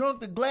drink. I drunk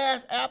the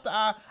glass after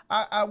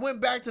I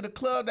went back to the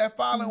club that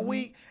following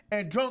week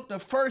and drunk the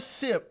first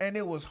sip, and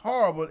it was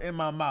horrible in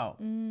my mouth.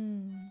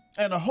 And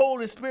the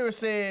Holy Spirit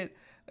said,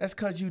 that's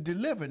because you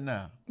delivered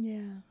now.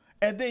 Yeah.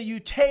 And then you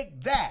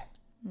take that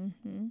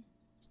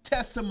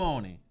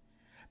testimony.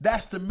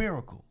 That's the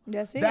miracle.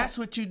 That's it. That's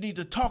what you need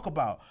to talk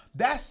about.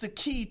 That's the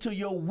key to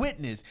your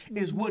witness,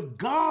 is what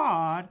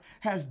God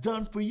has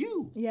done for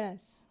you. Yes.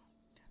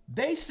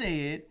 They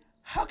said,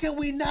 how can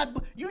we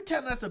not? You're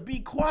telling us to be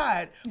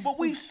quiet, but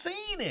we've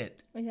seen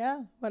it.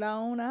 Yeah, with our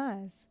own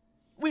eyes.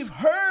 We've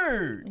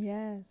heard.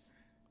 Yes.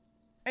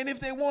 And if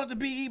they want to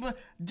be even,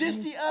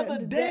 just the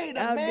other day, the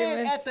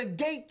man at the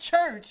gate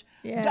church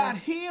got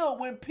healed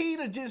when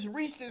Peter just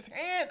reached his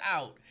hand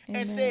out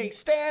and said,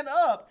 stand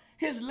up.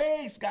 His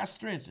legs got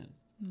strengthened.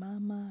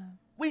 Mama.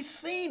 We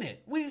seen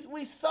it.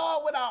 We saw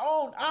it with our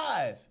own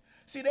eyes.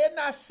 See, they're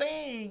not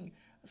saying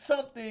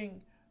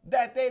something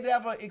that they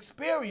never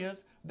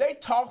experienced. They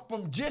talk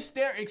from just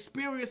their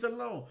experience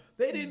alone.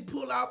 They didn't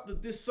pull out the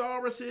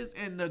thesauruses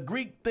and the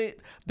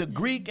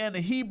Greek and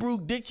the Hebrew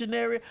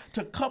dictionary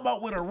to come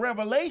up with a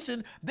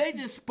revelation. They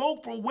just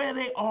spoke from where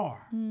they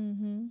are.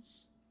 Mm-hmm.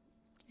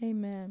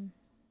 Amen.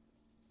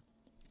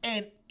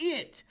 And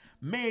it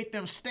made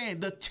them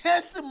stand. The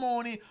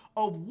testimony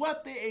of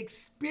what they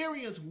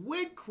experienced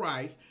with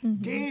Christ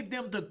gave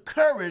them the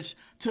courage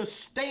to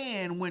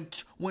stand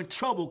when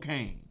trouble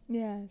came.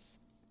 Yes.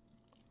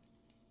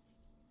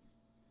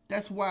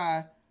 That's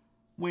why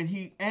when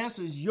he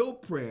answers your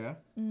prayer,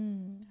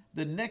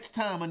 the next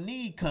time a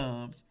need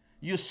comes,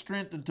 you're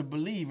strengthened to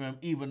believe him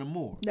even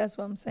more. That's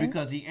what I'm saying.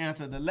 Because he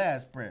answered the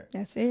last prayer.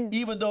 That's it.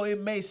 Even though it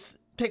may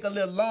take a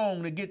little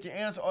long to get your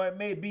answer, or it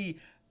may be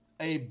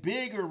a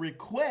bigger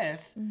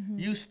request,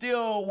 you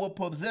still will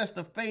possess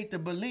the faith to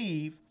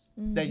believe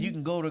that you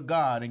can go to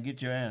God and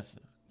get your answer.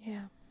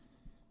 Yeah,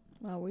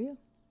 I will.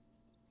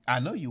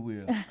 I know you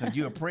will, because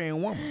you're a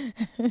praying woman.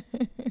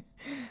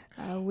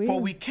 I will. For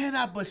we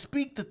cannot but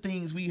speak the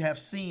things we have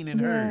seen and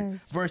heard.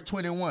 Verse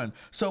 21.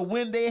 So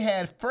when they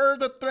had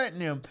further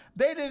threatened him,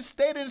 they didn't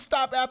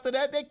stop after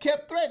that. They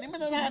kept threatening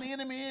him. You know how the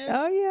enemy is?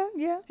 Oh,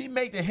 yeah. He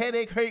make the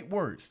headache hurt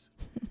worse.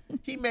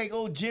 He make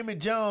old Jimmy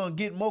John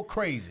get more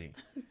crazy.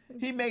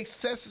 He makes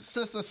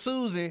Sister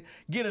Susie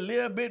get a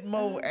little bit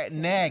more at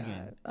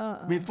nagging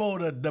before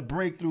the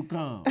breakthrough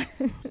comes.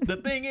 The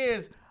thing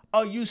is,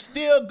 are you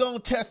still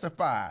going to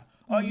testify?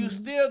 Are you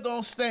still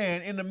going to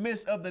stand in the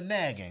midst of the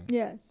nagging?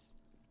 Yes.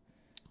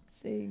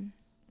 See.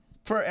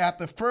 For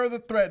after further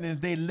threatenings,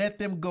 they let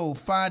them go,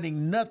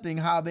 finding nothing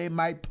how they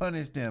might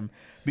punish them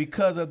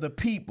because of the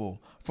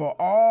people. For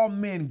all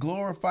men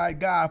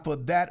glorified God for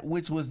that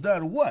which was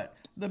done. What?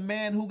 The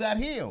man who got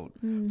healed.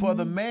 For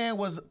the man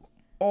was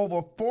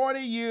over 40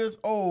 years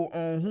old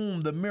on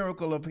whom the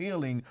miracle of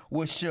healing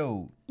was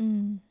showed.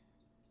 The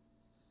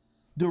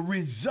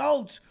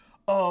results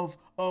of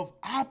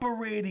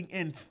operating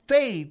in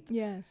faith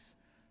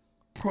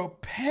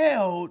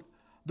propelled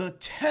the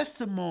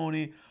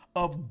testimony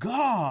of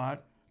God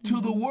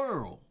to the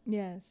world.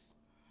 Yes.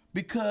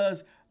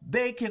 Because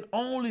they can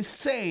only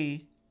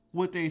say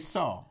what they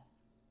saw.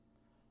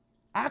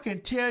 I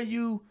can tell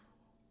you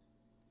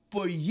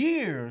for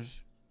years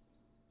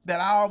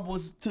that I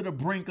was to the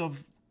brink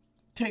of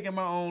taking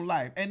my own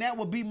life. And that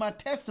would be my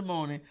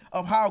testimony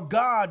of how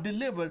God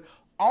delivered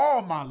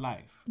all my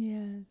life.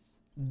 Yes.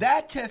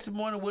 That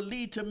testimony will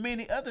lead to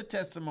many other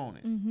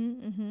testimonies.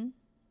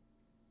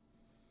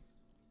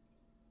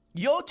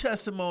 Your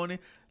testimony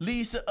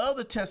leads to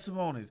other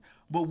testimonies.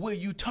 But will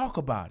you talk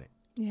about it?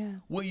 Yeah.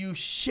 Will you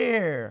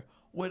share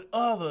with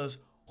others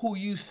who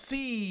you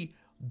see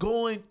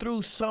going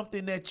through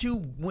something that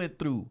you went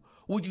through?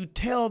 Would you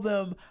tell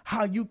them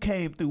how you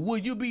came through? Will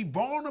you be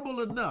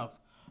vulnerable enough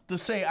to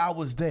say, I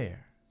was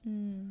there?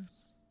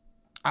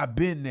 I've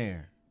been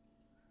there.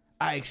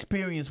 I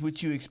experienced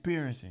what you're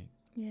experiencing.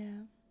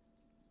 Yeah.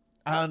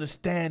 I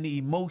understand the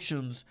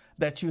emotions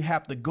that you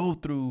have to go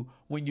through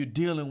when you're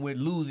dealing with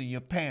losing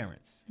your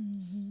parents.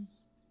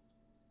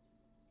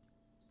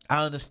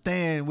 I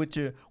understand what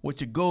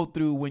you go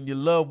through when your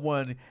loved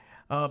one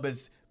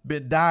has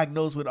been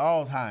diagnosed with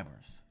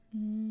Alzheimer's.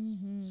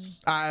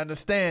 I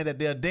understand that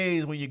there are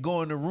days when you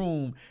go in the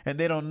room and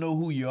they don't know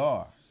who you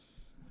are.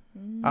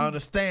 I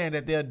understand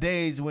that there are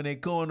days when they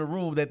go in the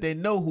room that they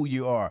know who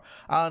you are.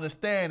 I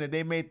understand that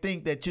they may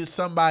think that you're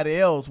somebody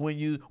else when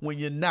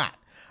you're not.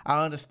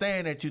 I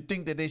understand that you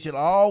think that they should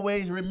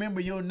always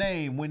remember your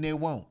name when they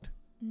won't.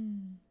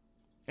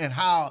 And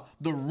how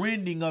the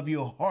rending of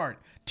your heart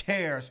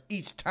tears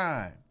each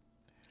time.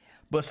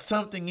 But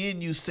something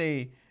in you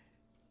say,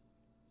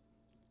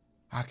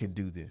 I can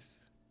do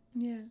this.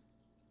 Yeah.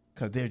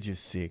 Because they're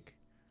just sick.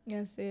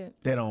 That's it.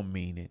 They don't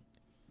mean it.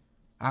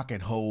 I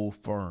can hold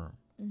firm.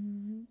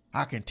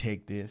 I can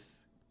take this.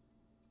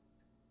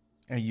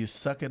 And you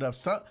suck it up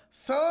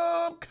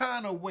some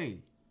kind of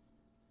way.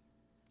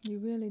 You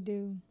really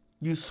do.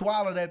 You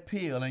swallow that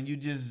pill and you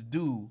just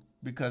do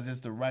because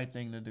it's the right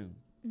thing to do.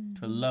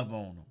 To love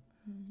on them,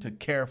 to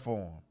care for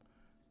them,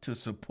 to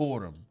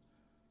support them,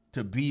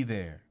 to be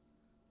there.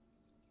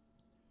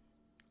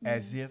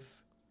 As if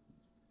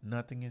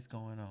nothing is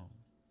going on.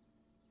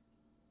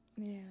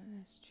 Yeah,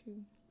 that's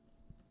true.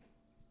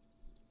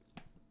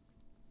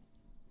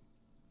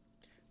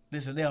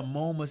 Listen, there are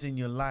moments in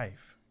your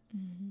life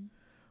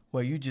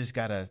where you just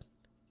got to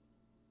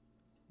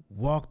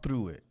walk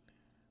through it.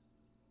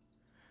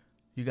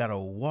 You got to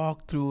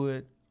walk through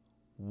it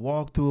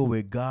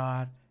with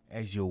God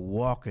as you're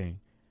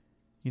walking.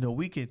 You know,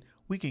 we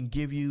can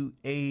give you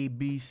A,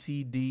 B,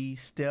 C, D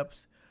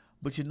steps,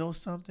 but you know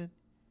something?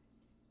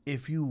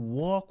 If you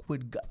walk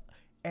with God,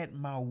 at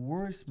my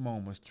worst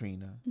moments,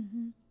 Trina,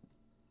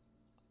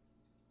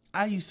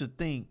 I used to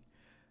think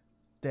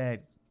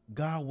that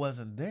God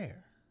wasn't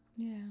there.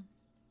 Yeah.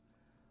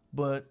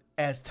 But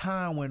as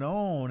time went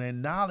on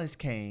and knowledge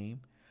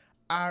came,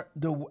 I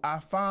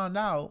found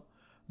out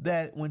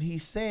that when he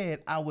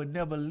said, I would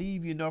never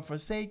leave you nor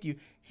forsake you,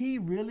 he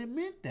really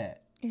meant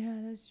that. Yeah,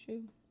 that's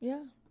true.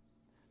 Yeah.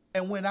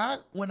 And when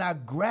I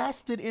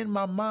grasped it in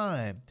my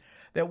mind,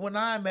 that when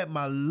I'm at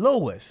my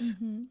lowest,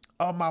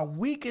 or my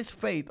weakest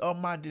faith, or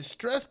my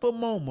distressful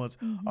moments,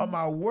 or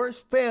my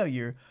worst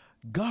failure,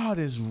 God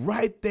is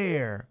right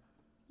there.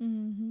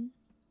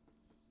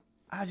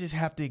 I just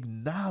have to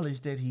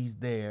acknowledge that he's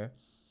there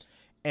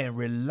and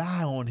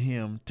rely on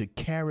him to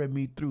carry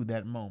me through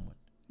that moment.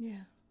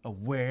 Yeah.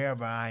 Of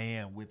wherever I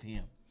am with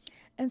him.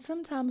 And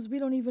sometimes we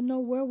don't even know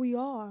where we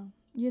are,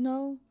 you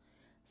know?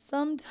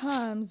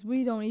 Sometimes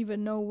we don't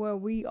even know where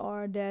we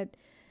are,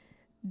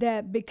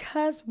 that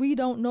because we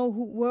don't know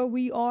where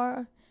we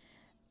are,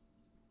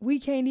 you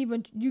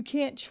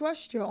can't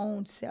trust your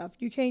own self.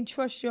 You can't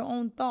trust your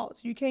own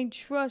thoughts. You can't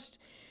trust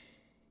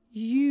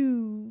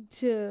you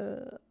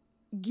to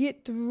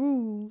get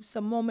through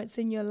some moments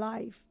in your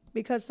life,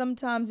 because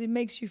sometimes it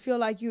makes you feel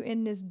like you're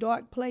in this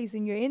dark place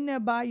and you're in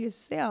there by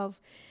yourself.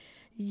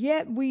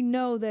 Yet we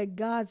know that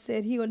God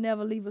said he will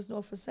never leave us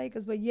nor forsake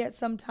us, but yet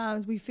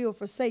sometimes we feel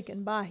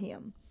forsaken by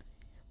him,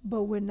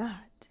 but we're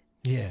not.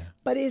 Yeah.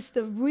 But it's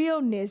the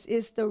realness.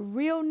 If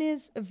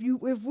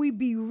we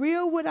be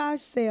real with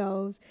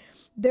ourselves,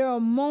 there are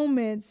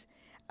moments.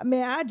 I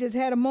mean, I just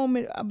had a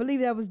moment, I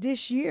believe that was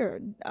this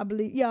year. I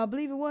believe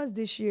it was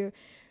this year.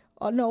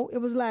 Or no, it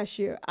was last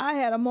year. I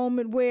had a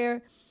moment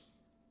where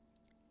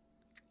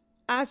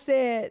I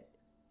said,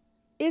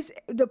 it's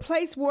the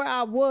place where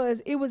I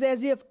was, it was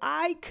as if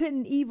I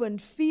couldn't even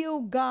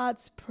feel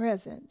God's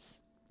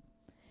presence.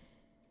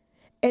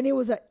 And it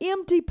was an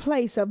empty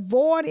place, a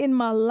void in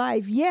my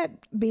life. Yet,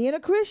 being a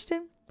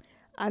Christian,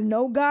 I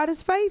know God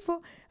is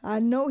faithful. I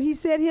know he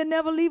said he'll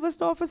never leave us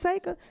nor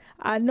forsake us.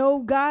 I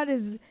know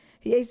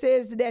he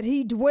says that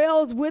he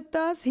dwells with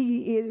us,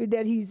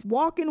 that he's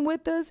walking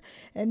with us,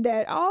 and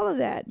that all of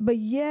that. But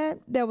yet,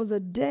 there was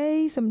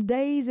some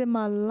days in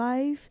my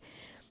life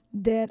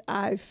that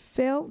I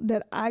felt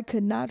that I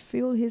could not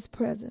feel his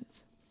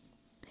presence.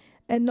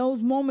 And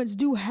those moments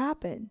do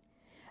happen.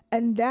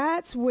 And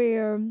that's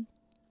where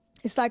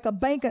it's like a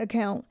bank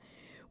account.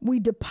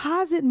 We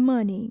deposit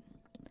money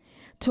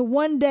to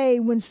one day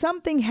when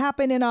something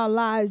happened in our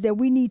lives that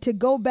we need to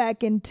go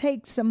back and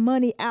take some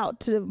money out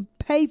to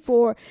pay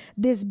for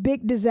this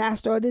big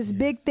disaster or this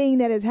big thing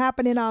that has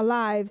happened in our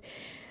lives.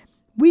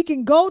 We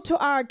can go to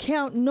our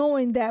account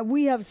knowing that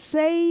we have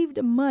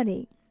saved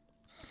money,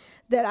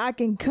 that I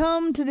can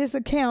come to this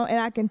account and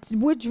I can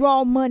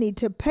withdraw money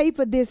to pay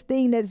for this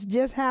thing that's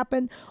just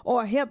happened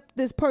or help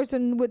this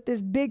person with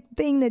this big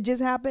thing that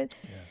just happened.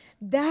 Yes.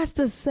 That's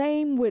the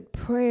same with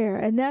prayer,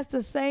 and that's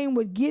the same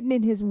with getting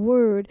in his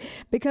word,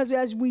 because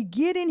as we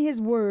get in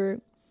his word,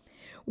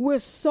 we're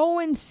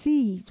sowing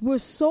seeds, we're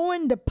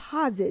sowing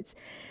deposits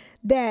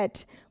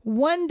that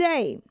one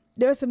day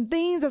there's some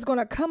things that's going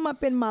to come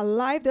up in my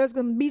life. There's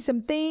going to be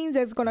some things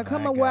that's going to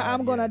come up where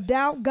I'm going to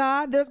doubt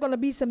God. There's going to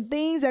be some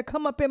things that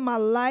come up in my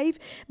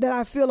life that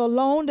I feel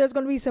alone. There's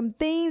going to be some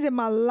things in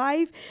my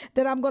life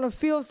that I'm going to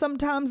feel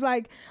sometimes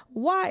like,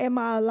 why am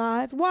I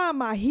alive? Why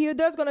am I here?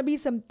 There's going to be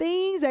some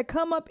things that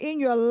come up in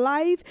your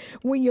life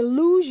when you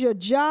lose your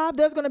job.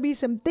 There's going to be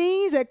some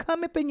things that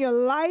come up in your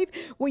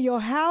life when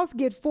your house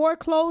gets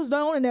foreclosed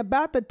on and they're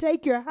about to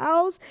take your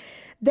house.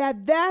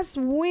 That's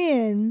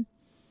when,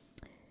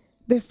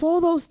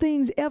 before those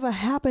things ever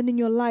happen in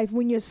your life,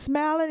 when you're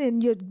smiling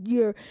and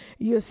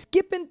you're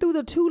skipping through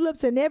the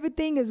tulips and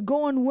everything is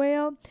going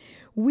well,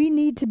 we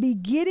need to be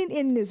getting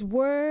in this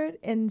word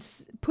and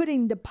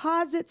putting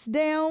deposits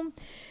down,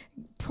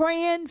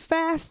 praying,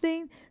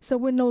 fasting, so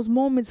when those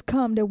moments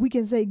come that we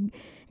can say,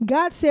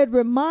 God said,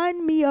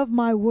 remind me of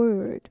my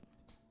word.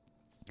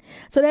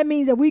 So that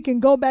means that we can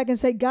go back and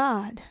say,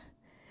 God,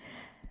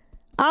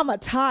 I'm a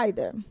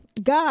tither.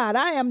 God,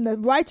 I am the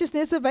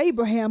righteousness of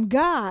Abraham.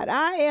 God,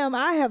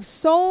 I have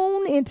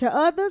sown into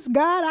others.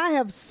 God, I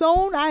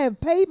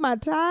have paid my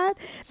tithe.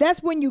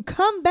 That's when you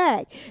come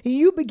back and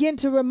you begin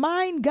to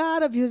remind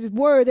God of his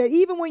word, that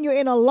even when you're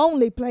in a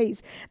lonely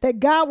place, that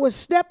God will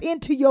step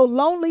into your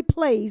lonely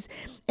place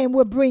and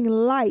will bring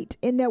light,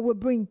 and that will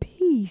bring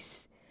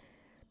peace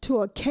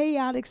to a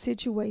chaotic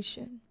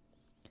situation.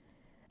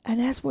 And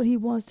that's what he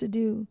wants to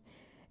do.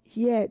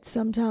 Yet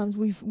sometimes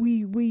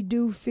we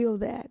do feel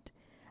that.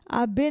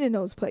 I've been in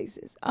those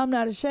places. I'm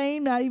not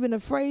ashamed, not even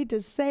afraid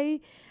to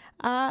say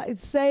I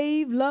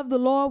saved, love the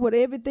Lord with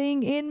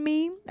everything in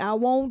me. I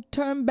won't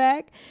turn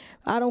back.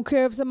 I don't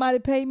care if somebody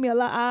paid me a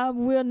lot. I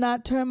will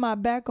not turn my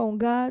back on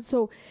God.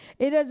 So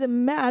it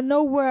doesn't matter. I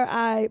know where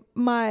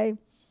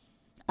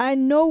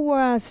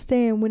I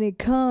stand when it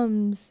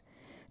comes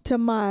to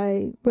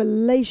my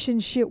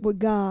relationship with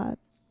God.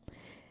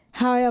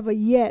 However,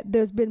 yet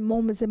there's been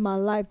moments in my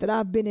life that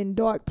I've been in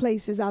dark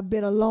places. I've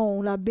been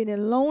alone. I've been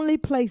in lonely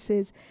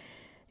places.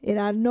 And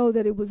I know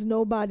that it was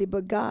nobody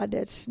but God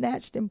that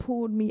snatched and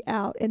pulled me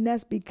out. And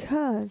that's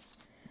because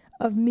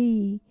of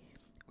me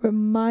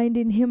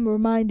reminding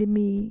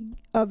me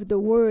of the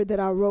word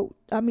that I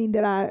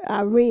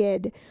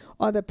read,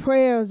 or the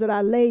prayers that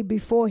I laid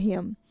before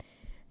him,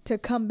 to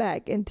come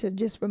back and to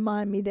just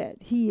remind me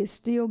that he is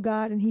still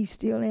God and he's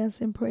still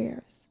answering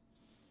prayers.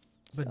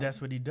 But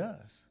that's what he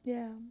does.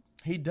 Yeah.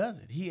 He does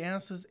it. He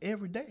answers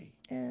every day.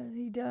 Yeah,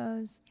 he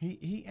does.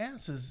 He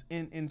answers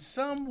in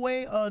some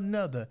way or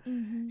another.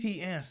 Mm-hmm. He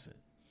answered.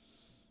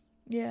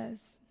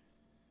 Yes.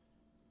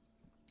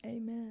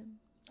 Amen.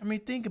 I mean,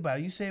 think about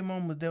it. You say,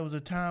 Mama, there was a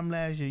time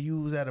last year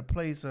you was at a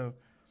place of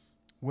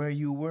where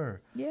you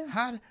were. Yeah.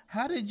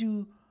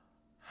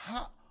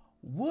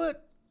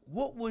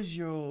 What was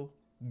your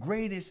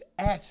greatest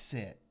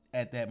asset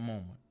at that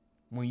moment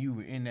when you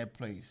were in that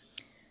place?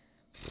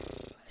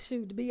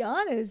 Shoot, to be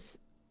honest,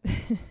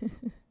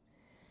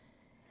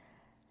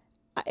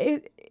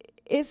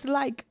 it's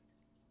like,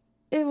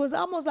 it was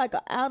almost like an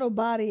out of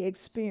body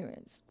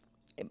experience.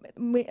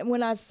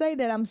 When I say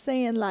that, I'm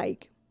saying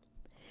like,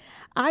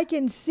 I'm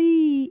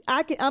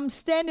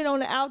standing on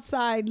the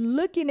outside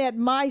looking at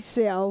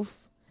myself.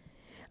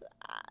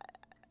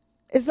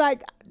 It's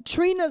like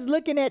Trina's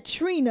looking at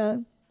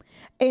Trina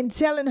and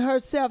telling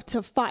herself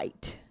to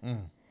fight.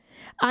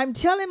 I'm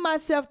telling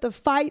myself to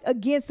fight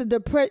against the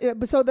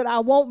depression so that I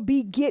won't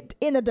get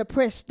in a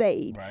depressed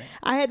state. Right.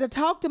 I had to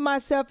talk to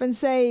myself and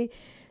say,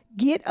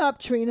 get up,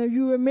 Trina.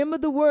 You remember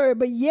the word.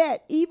 But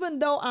yet, even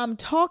though I'm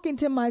talking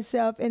to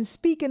myself and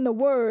speaking the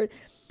word,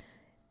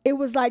 it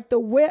was like the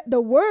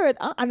word,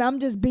 and I'm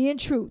just being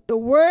true, the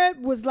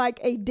word was like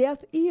a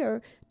deaf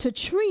ear to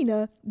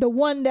Trina, the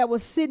one that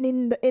was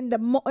sitting in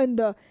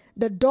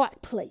the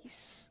dark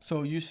place.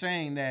 So you're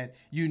saying that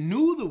you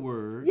knew the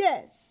word.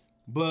 Yes.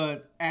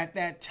 But at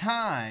that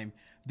time,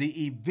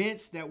 the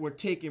events that were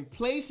taking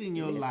place in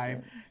your life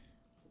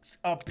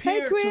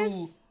appear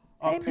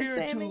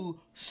to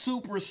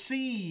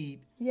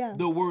supersede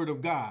the word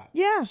of God.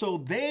 Yeah. So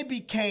they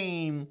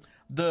became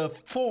the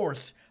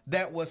force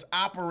that was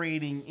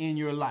operating in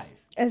your life.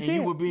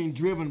 You were being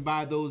driven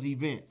by those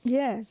events.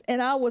 Yes.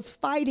 And I was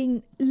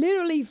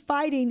literally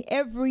fighting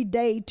every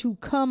day to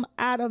come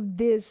out of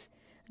this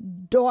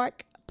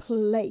dark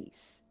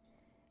place.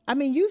 I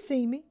mean, you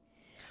see me.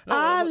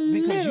 Because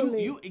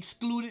you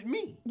excluded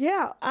me.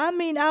 Yeah. I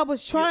mean, I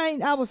was fighting.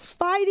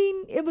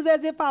 It was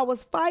as if I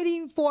was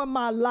fighting for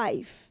my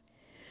life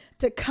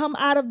to come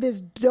out of this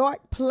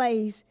dark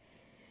place.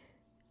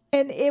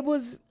 And it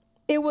was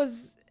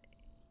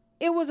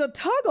a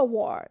tug of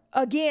war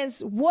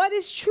against what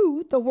is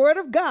truth, the word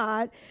of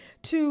God,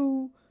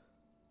 to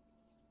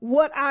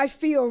what I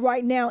feel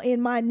right now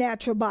in my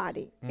natural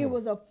body. It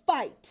was a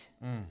fight.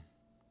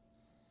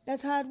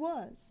 That's how it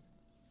was.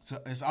 So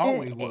it's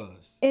always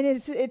was. And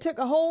it took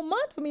a whole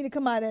month for me to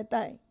come out of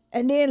that thing.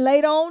 And then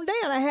later on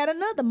down, I had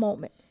another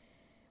moment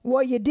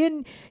where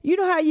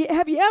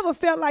have you ever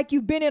felt like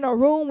you've been in a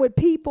room with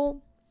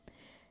people?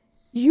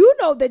 You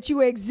know that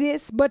you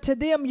exist, but to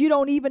them, you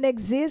don't even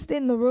exist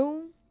in the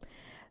room.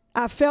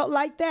 I felt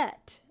like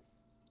that.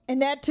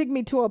 And that took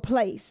me to a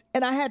place.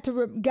 And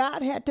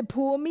God had to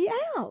pull me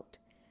out.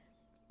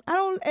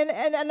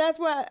 And that's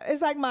why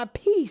it's like my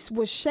peace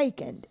was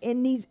shaken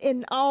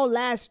in all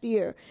last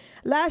year.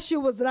 Last year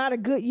was not a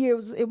good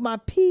year. My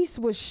peace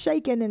was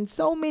shaken in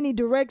so many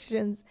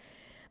directions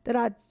that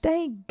I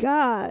thank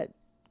God,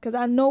 because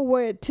I know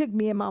where it took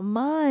me in my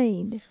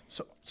mind.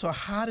 So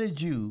how did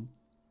you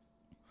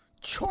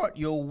chart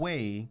your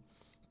way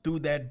through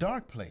that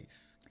dark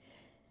place?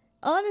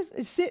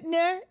 Honestly, sitting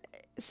there,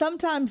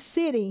 sometimes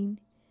sitting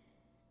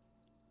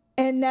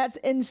And that's,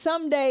 in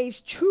some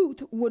days,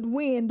 truth would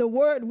win. The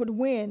word would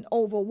win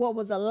over what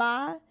was a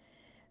lie.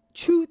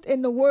 Truth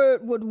in the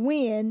word would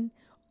win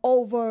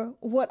over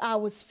what I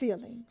was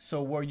feeling.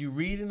 So were you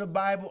reading the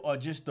Bible, or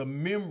just the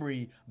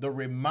memory, the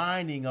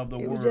reminding of the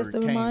It word was just a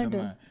came reminder.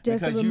 to mind?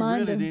 Just a because reminder.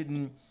 you really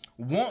didn't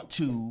want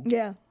to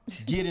Yeah.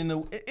 get in the.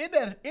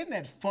 Isn't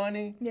that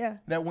funny? Yeah.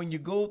 That when you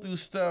go through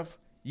stuff,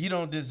 you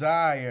don't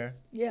desire.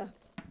 Yeah.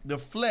 The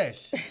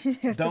flesh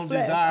It's don't the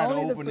flesh. desire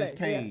Only to the open this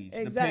flesh. Yeah, page,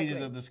 exactly. the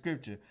pages of the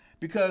scripture,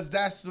 because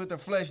that's what the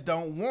flesh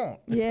don't want.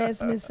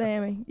 Yes, Miss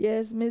Sammy.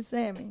 Yes, Miss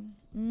Sammy.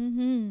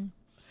 Mm-hmm.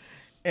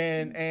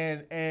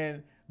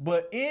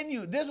 But in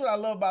you, this is what I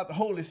love about the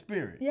Holy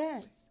Spirit.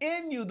 Yes.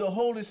 In you, the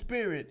Holy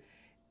Spirit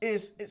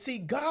see,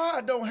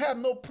 God don't have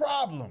no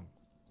problem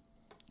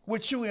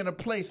with you in a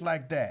place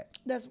like that.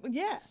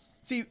 Yeah.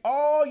 See,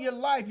 all your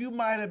life you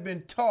might have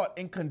been taught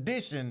and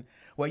conditioned,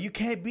 well, you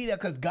can't be there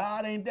because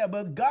God ain't there.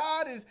 But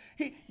God is,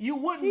 you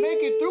wouldn't make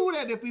it through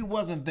that if he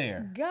wasn't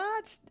there.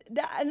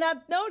 And I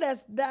know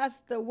that's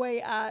the way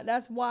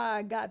that's why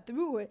I got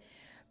through it,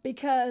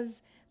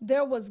 because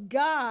there was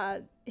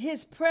God.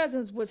 His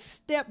presence would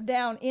step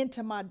down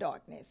into my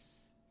darkness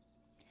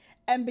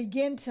and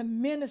begin to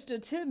minister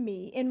to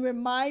me and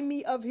remind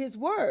me of his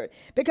word,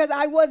 because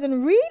I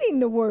wasn't reading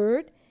the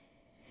word.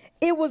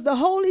 It was the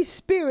Holy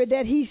Spirit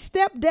that he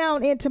stepped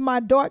down into my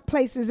dark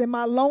places, in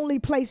my lonely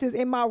places,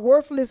 in my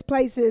worthless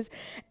places,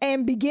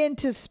 and began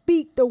to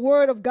speak the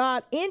word of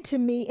God into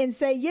me and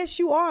say, yes,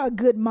 you are a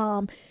good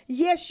mom.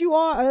 Yes, you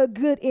are a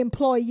good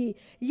employee.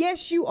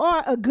 Yes, you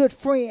are a good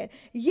friend.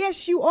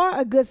 Yes, you are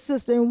a good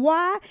sister. And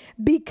why?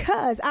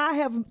 Because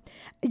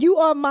you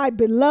are my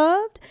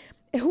beloved,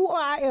 who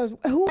I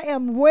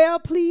am well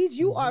pleased.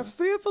 You are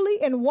fearfully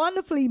and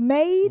wonderfully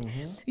made.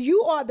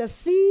 You are the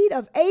seed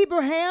of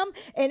Abraham,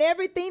 and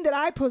everything that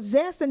I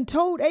possessed and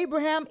told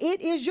Abraham,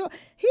 it is your.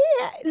 He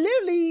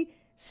literally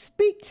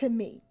speak to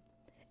me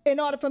in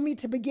order for me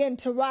to begin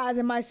to rise,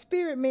 and my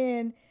spirit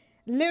man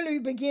literally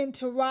begin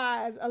to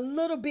rise a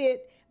little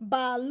bit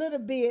by a little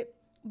bit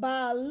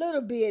by a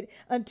little bit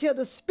until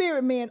the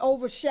spirit man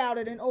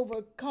overshadowed and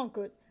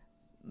overconquered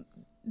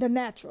the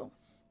natural.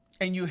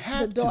 And you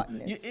have the to.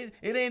 darkness.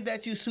 It ain't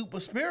that you super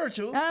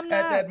spiritual I'm at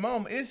not. that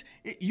moment.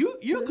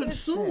 You're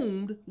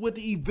consumed with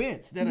the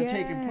events that are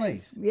taking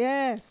place.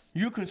 Yes.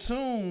 You're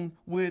consumed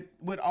with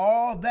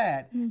all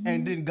that,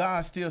 and then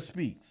God still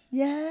speaks.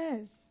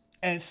 Yes.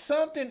 And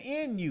something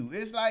in you,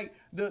 it's like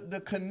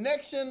the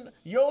connection,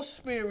 your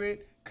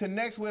spirit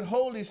connects with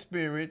Holy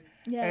Spirit,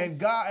 and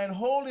God and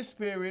Holy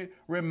Spirit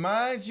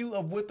reminds you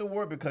of what the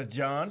word, because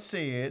John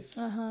says,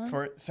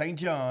 for St.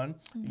 John,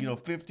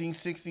 15,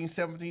 16,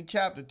 17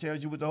 chapter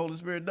tells you what the Holy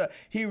Spirit does.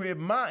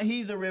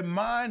 He's a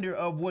reminder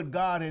of what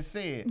God has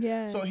said.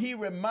 Yes. So he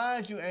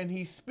reminds you and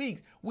he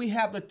speaks. We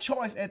have the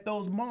choice at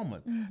those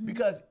moments,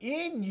 because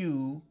in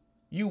you,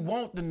 you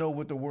want to know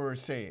what the word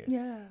says.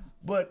 Yeah.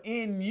 But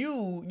in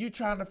you, you're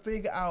trying to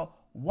figure out,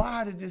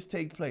 why did this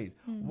take place?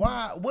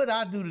 Why? What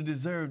I do to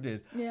deserve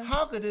this? Yeah.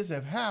 How could this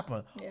have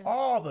happened? Yeah.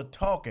 All the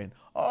talking,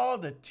 all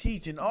the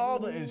teaching, all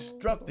the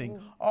instructing,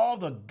 all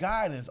the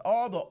guidance,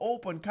 all the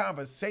open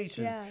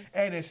conversations,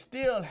 and it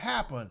still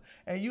happened.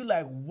 And you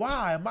like,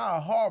 why? Am I a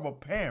horrible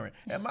parent?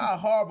 Am I a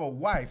horrible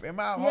wife? Am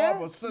I a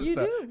horrible sister? You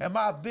do. Am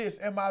I this?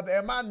 Am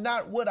I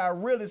not what I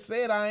really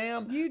said I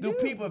am? You do do.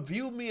 people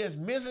view me as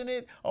missing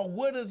it? Or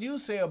what does you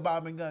say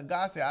about me?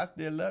 God said, I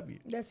still love you.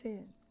 That's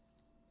it.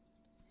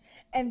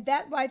 And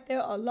that right there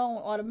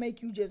alone ought to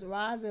make you just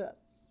rise up.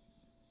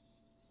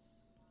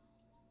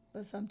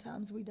 But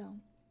sometimes we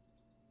don't.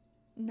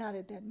 Not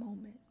at that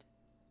moment.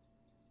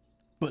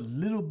 But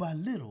little by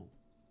little,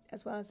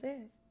 That's why I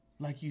said,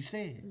 like you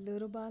said,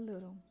 little by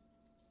little,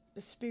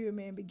 the spirit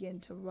man began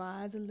to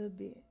rise a little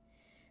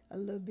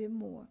bit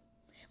more.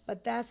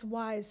 But that's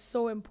why it's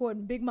so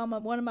important. Big Mama,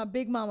 one of my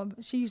big mama,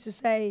 she used to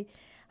say,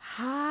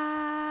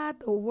 hide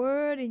the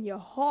word in your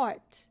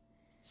heart,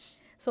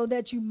 so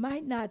that you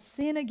might not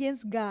sin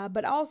against God,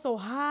 but also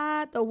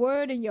hide the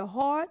word in your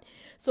heart.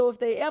 So if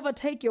they ever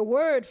take your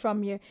word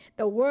from you,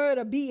 the word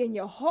will be in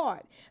your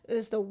heart.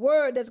 It's the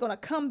word that's going to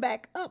come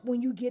back up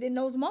when you get in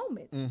those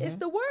moments. It's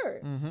the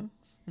word.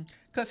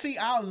 because see,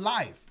 our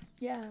life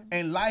Yeah,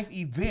 and life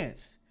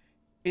events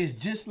is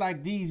just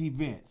like these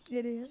events.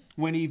 it is.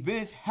 When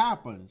events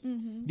happen,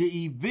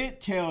 the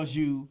event tells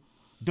you,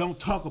 don't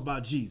talk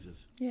about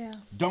Jesus. Yeah.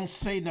 Don't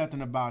say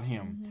nothing about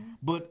him.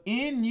 But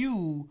in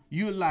you,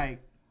 you're like,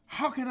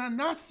 how can I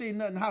not say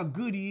nothing how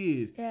good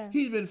he is? Yeah.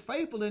 He's been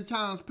faithful in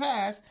times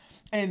past.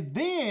 And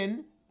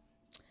then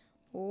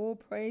Oh,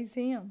 praise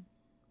him.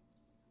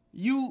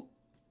 as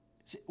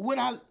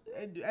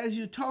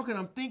you're talking,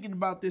 I'm thinking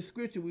about this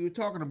scripture we were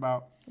talking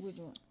about. Which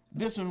one?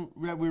 This one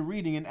that we're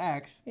reading in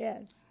Acts.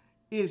 Yes.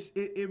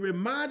 It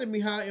reminded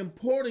me how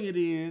important it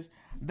is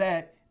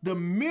that the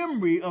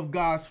memory of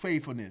God's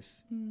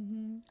faithfulness,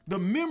 the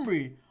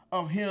memory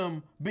of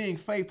him being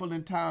faithful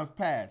in times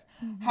past,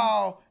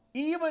 how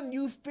even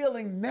you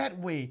feeling that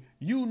way,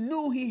 you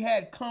knew he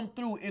had come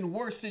through in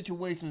worse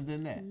situations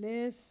than that.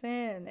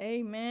 Listen.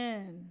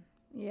 Amen.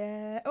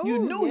 Yeah. You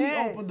Ooh, knew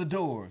yes. he opened the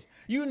doors.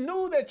 You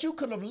knew that you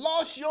could have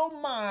lost your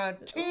mind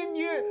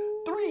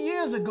 3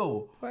 years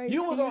ago. Praise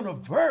You was him. on the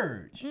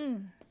verge.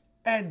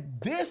 And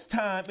this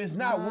time is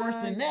not worse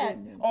than that.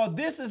 goodness. Or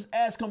this is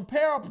as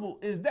comparable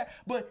as that.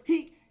 But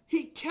he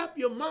kept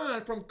your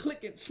mind from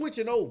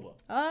switching over.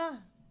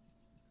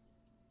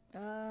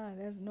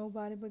 There's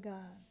nobody but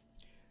God.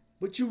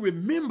 But you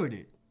remembered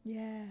it.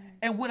 Yeah.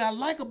 And what I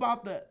like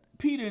about the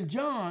Peter and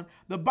John,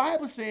 the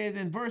Bible says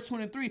in verse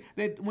 23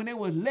 that when they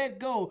was let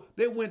go,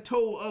 they went and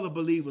told other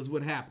believers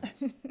what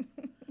happened.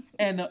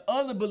 And the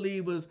other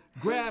believers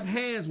grabbed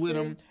hands with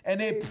them and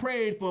they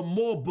prayed for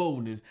more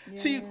boldness.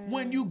 Yes. See,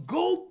 when you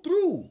go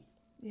through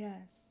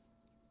Yes.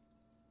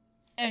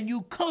 and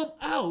you come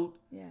out,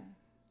 Yeah.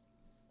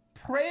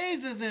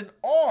 praise is in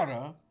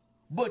order,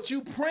 but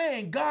you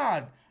praying,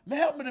 God,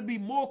 help me to be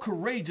more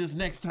courageous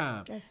next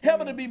time. That's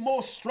Help me it. to be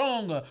more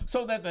stronger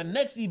so that the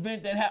next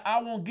event that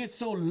I won't get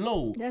so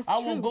low. That's I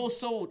won't true. go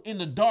so in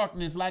the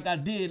darkness like I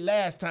did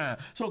last time.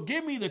 So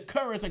give me the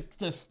courage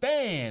to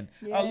stand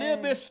a little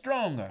bit Yes.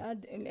 stronger.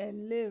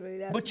 And literally,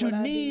 that's But you what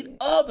I need did.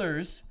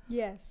 others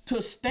Yes.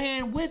 to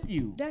stand with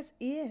you. That's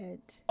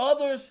it.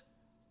 Others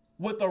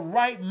with the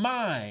right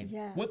mind,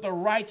 Yeah. with the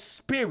right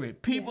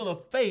spirit, people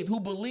of faith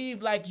who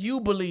believe like you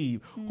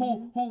believe,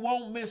 who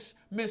won't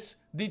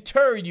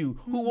deter you,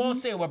 who won't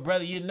say, "Well,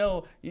 brother, you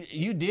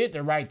did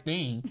the right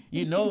thing.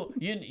 Yeah,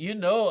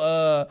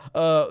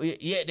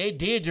 they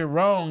did you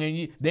wrong,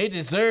 and they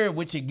deserve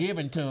what you're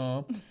giving to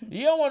them."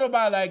 You don't want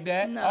nobody like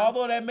that, No.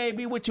 although that may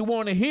be what you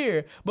want to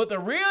hear. But the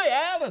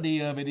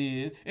reality of it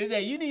is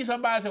that you need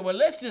somebody to say, "Well,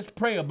 let's just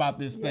pray about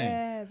this thing."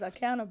 Yes.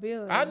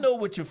 Accountability. I know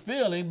what you're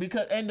feeling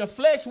and the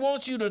flesh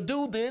wants you to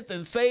do this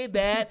and say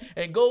that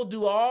and go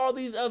do all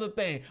these other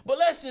things. But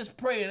let's just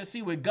pray and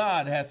see what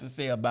God has to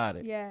say about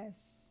it. Yes.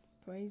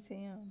 Praise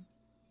him.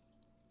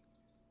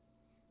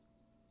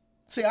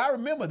 See, I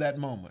remember that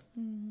moment.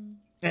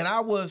 And I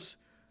was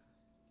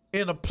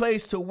in a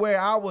place to where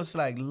I was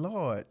like,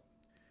 Lord,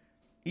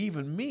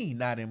 even me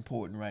not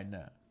important right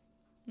now.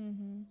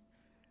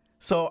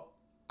 So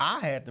I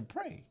had to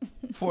pray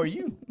for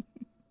you.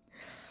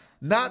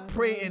 Not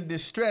pray in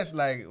distress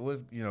like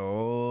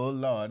oh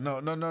Lord.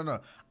 No.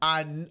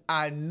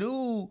 I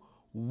knew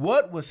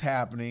what was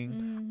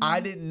happening.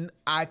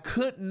 I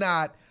could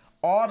not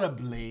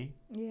audibly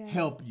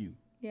help you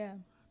Yeah.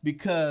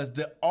 because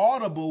the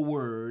audible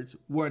words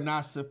were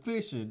not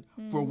sufficient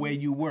for where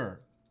you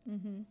were.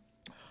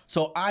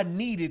 So I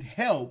needed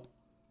help,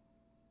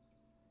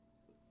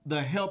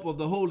 the help of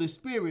the Holy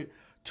Spirit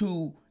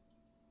to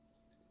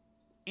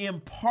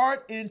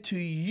impart into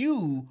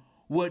you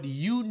what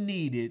you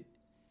needed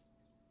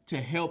to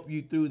help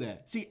you through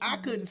that. See, I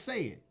couldn't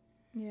say it,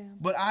 Yeah.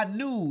 but I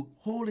knew,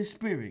 Holy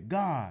Spirit,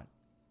 God,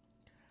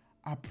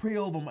 I pray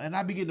over them, and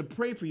I began to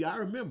pray for you. I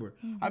remember.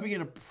 I began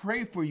to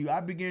pray for you. I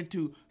began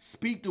to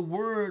speak the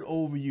word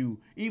over you.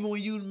 Even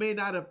when you may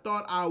not have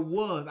thought I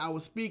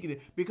was speaking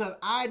it because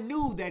I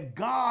knew that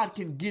God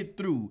can get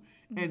through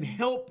and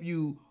help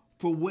you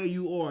for where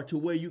you are to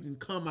where you can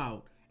come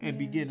out and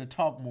begin to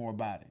talk more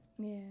about it.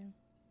 Yeah.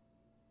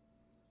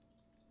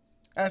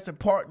 That's the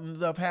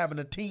importance of having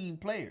a team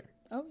player.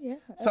 Oh yeah.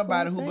 That's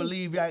Somebody what who I'm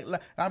saying.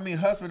 believe,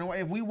 husband and wife,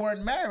 if we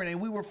weren't married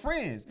and we were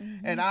friends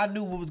and I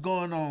knew what was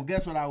going on,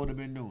 guess what I would have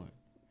been doing?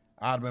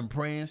 I'd have been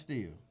praying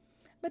still.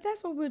 But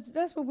that's what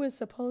we're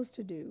supposed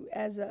to do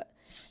as a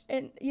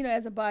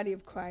body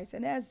of Christ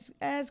and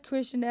as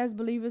Christian, as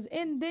believers.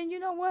 And then you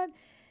know what?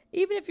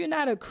 Even if you're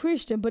not a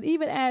Christian, but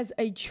even as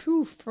a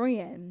true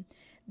friend,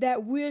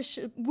 that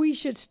we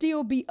should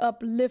still be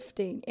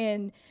uplifting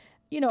and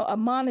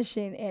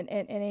admonishing and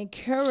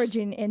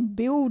encouraging and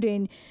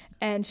building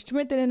and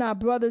strengthening our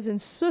brothers and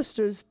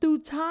sisters through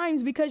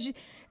times because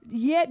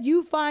yet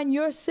you find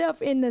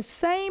yourself in the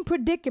same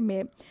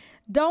predicament.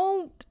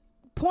 Don't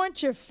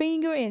point your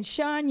finger and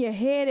shine your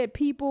head at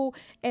people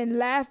and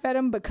laugh at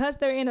them because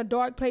they're in a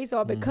dark place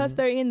or because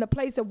they're in the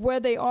place of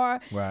where they are.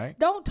 Right.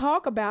 Don't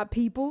talk about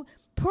people.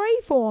 Pray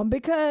for them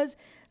because,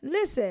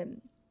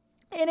 listen,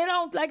 and it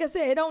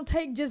don't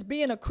take just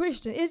being a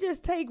Christian. It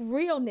just take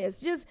realness,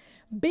 just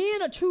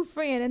being a true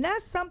friend. And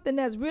that's something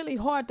that's really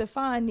hard to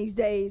find these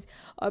days.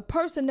 A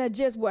person that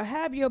just will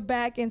have your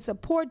back and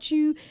support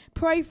you,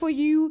 pray for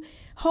you,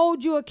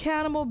 hold you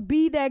accountable,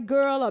 be that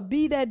girl or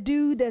be that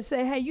dude that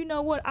say, hey, you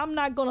know what? I'm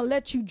not going to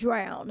let you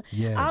drown.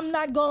 Yes. I'm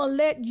not going to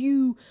let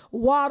you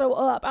waddle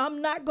up. I'm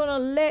not going to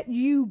let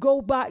you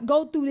go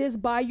through this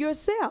by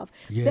yourself.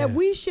 Yes. That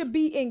we should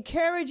be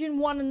encouraging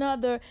one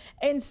another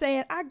and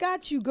saying, I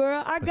got you,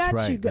 girl. I got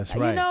right. you. That's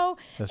right.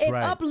 That's and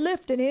right.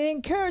 uplifting and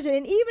encouraging.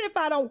 And even if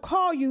I don't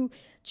call you,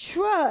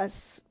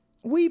 trust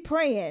we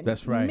praying.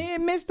 That's right. Me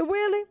and Mr.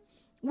 Willie,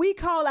 we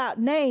call out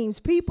names,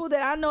 people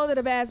that I know that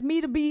have asked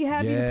me to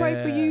have you to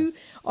pray for you,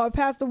 or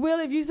Pastor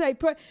Willie, if you say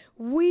pray,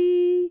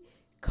 we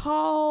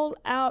call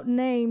out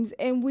names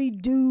and we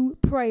do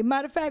pray.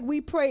 Matter of fact,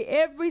 we pray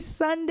every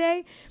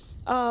Sunday,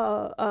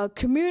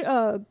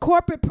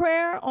 corporate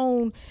prayer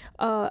on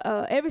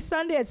every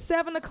Sunday at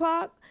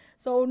 7:00.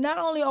 So not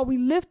only are we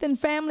lifting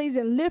families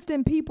and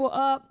lifting people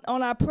up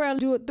on our prayer,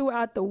 do it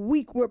throughout the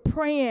week. We're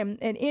praying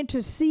and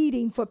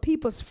interceding for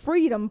people's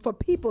freedom, for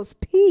people's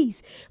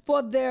peace,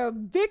 for their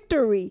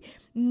victory,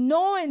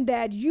 knowing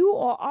that you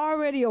are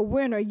already a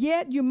winner.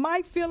 Yet you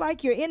might feel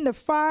like you're in the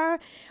fire,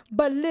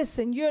 but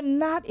listen, you're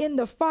not in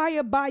the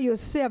fire by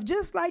yourself.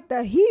 Just like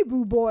the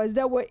Hebrew boys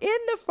that were in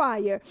the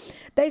fire,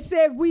 they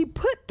said, we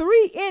put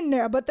 3 in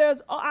there, but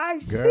I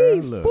see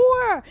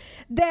 4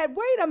 that,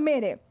 wait a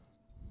minute,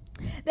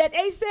 that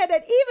they said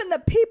that even the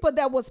people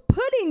that was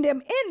putting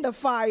them in the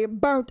fire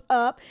burnt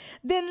up.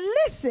 Then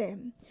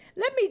listen,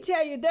 let me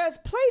tell you, there's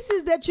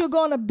places that you're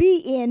going to be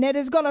in that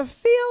is going to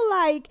feel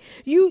like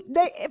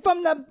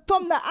from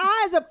the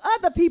eyes of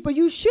other people,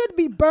 you should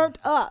be burnt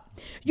up.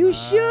 You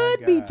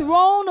should be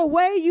thrown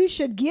away. You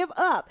should give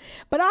up.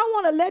 But I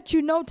want to let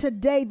you know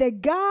today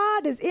that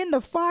God is in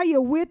the fire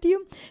with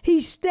you.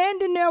 He's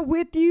standing there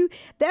with you.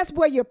 That's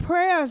where your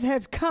prayers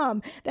has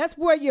come. That's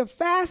where your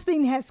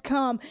fasting has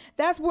come.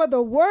 That's where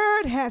the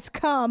word has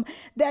come,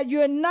 that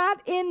you're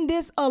not in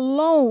this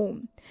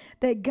alone.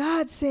 That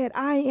God said,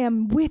 I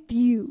am with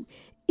you,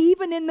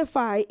 even in the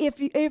fire.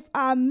 If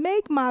I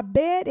make my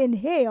bed in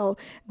hell,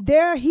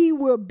 there he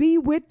will be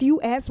with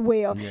you as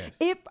well. Yes.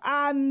 If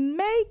I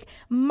make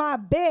my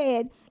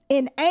bed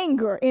in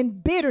anger, in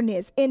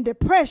bitterness, in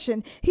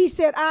depression, he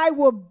said, I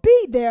will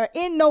be there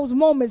in those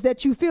moments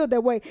that you feel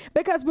that way.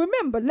 Because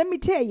remember, let me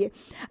tell you,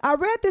 I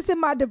read this in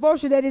my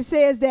devotion that it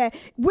says that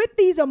with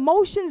these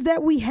emotions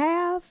that we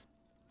have,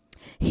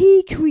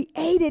 he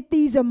created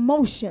these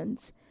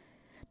emotions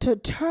to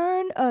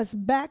turn us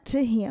back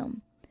to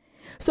him.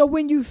 So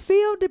when you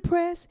feel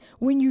depressed,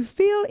 when you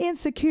feel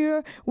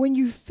insecure, when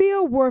you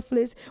feel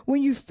worthless,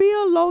 when you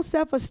feel low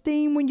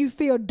self-esteem, when you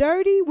feel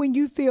dirty, when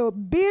you feel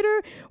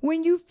bitter,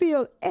 when you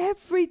feel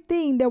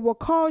everything that will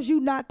cause you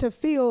not to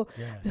feel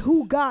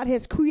who God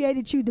has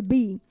created you to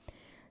be,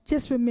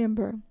 just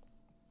remember,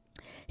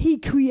 he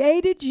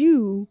created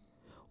you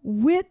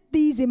with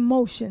these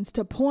emotions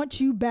to point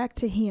you back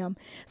to him.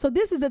 So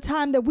this is the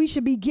time that we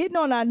should be getting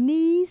on our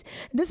knees.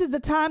 This is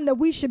the time that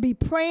we should be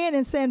praying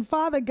and saying,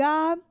 Father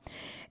God,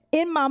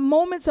 in my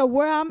moments of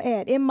where I'm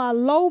at, in my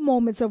low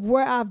moments of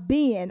where I've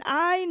been,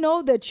 I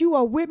know that you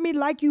are with me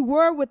like you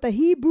were with the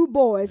Hebrew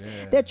boys,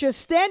 that you're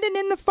standing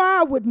in the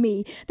fire with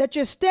me, that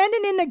you're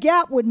standing in the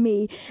gap with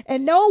me,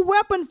 and no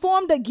weapon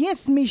formed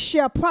against me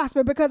shall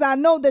prosper, because I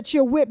know that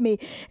you're with me.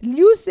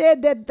 You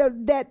said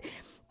that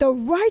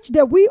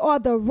we are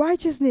the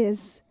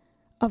righteousness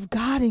of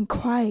God in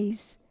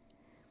Christ.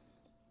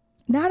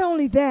 Not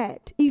only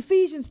that,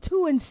 Ephesians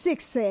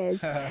 2:6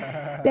 says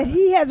that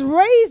he has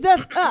raised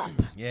us up.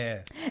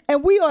 Yes.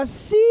 And we are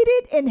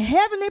seated in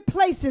heavenly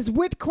places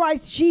with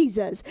Christ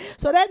Jesus.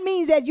 So that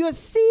means that you're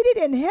seated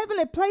in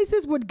heavenly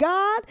places with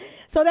God.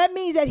 So that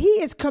means that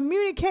he is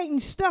communicating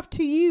stuff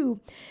to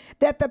you,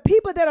 that the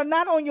people that are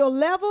not on your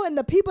level and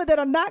the people that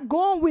are not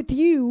going with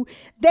you,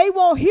 they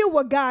won't hear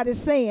what God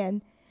is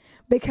saying,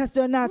 because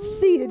they're not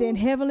seated in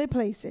heavenly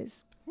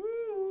places.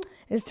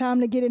 It's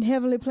time to get in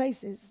heavenly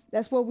places.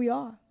 That's where we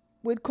are,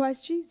 with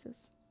Christ Jesus.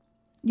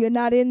 You're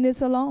not in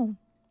this alone.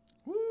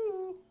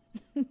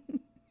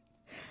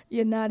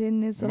 You're not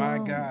in this alone.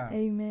 My God.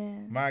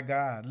 Amen. My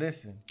God.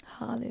 Listen.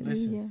 Hallelujah.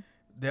 Listen.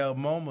 There are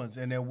moments,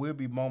 and there will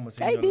be moments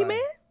in your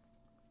life.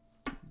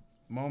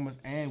 Moments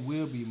and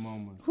will be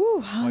moments.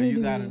 Where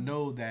you got to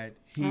know that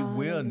he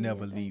will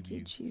never leave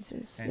you.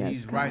 Jesus. And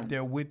he's right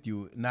there with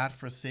you, not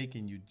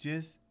forsaking you,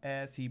 just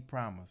as he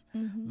promised.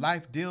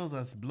 Life deals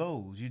us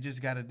blows. You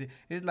just got to.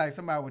 It's like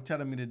somebody was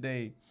telling me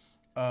today.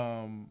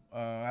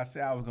 I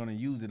said I was going to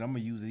use it. I'm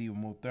going to use it even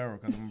more thorough,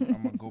 because I'm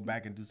going to go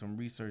back and do some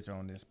research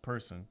on this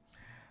person.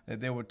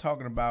 That they were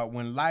talking about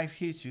when life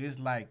hits you. It's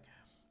like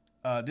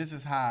this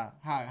is how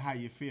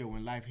you feel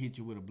when life hits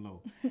you with a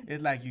blow.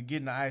 It's like you're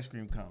getting an ice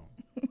cream cone.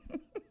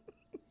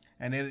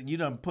 And then you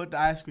done put the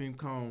ice cream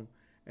cone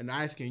in the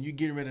ice cream, you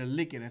getting ready to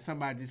lick it, and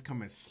somebody just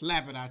come and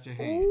slap it out your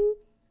hand.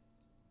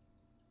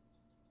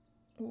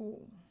 Ooh.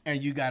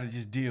 And you got to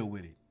just deal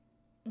with it.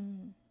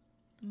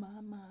 My.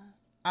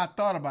 I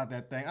thought about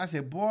that thing. I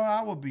said, boy,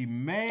 I would be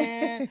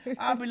mad.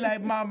 I'd be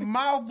like, my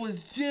mouth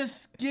was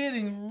just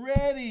getting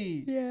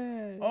ready.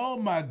 Yes. Oh,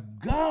 my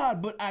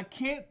God, but I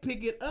can't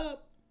pick it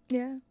up.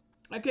 Yeah.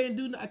 I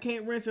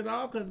can't rinse it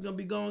off because it's going to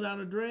be going down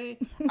the drain.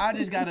 I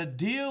just got to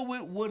deal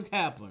with what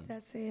happened.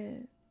 That's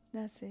it.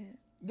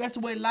 That's the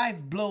way life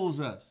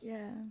blows us.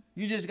 Yeah.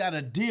 You just got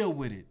to deal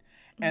with it.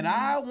 And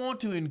I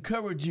want to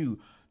encourage you,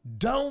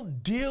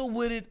 don't deal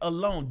with it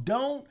alone.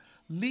 Don't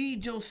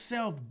lead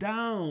yourself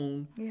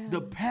down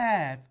the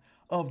path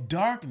of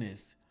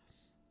darkness.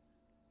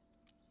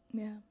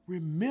 Yeah.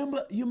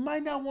 Remember, you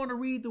might not want to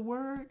read the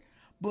word,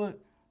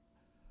 but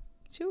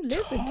you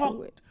listen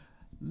to it.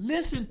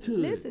 Listen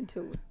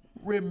to it.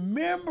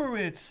 Remember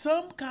it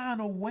some kind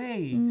of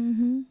way.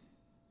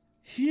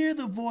 Hear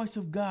the voice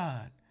of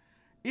God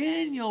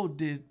in your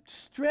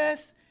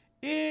distress,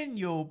 in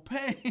your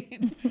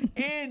pain,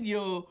 in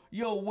your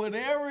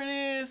whatever it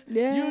is,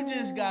 Yes. you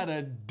just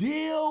gotta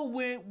deal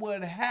with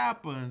what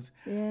happens,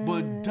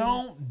 but Yes.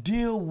 don't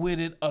deal with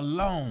it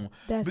alone.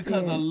 That's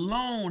because it.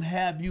 alone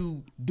have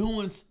you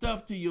doing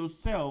stuff to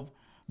yourself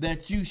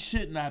that you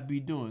should not be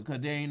doing,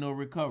 because there ain't no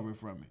recovery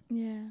from it.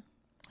 Yeah.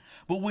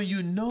 But when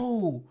you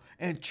know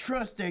and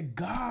trust that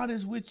God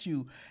is with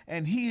you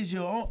and He is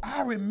your own,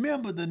 I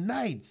remember the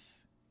nights.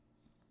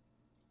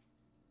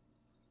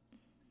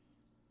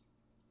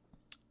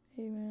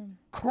 Amen.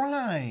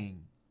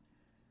 Crying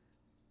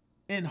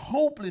in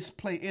hopeless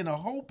place, in a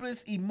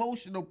hopeless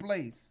emotional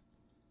place.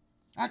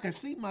 I can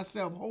see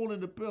myself holding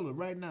the pillow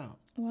right now.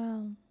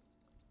 Wow.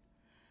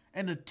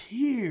 And the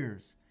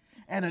tears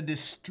and the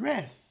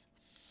distress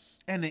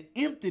and the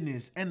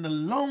emptiness and the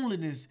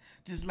loneliness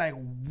just like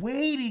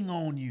waiting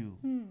on you.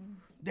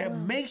 That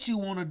makes you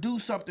want to do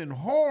something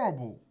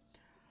horrible.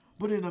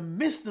 But in the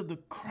midst of the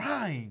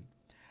crying,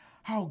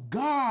 how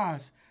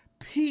God's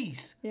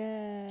peace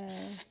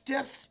Yes.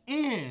 steps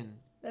in.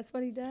 That's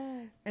what He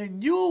does.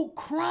 And you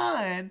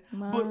crying,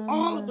 but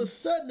all of a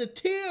sudden the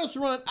tears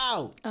run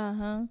out.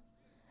 Uh-huh.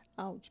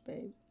 Ouch,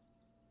 babe.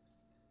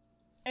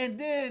 And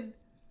then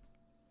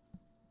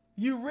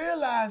you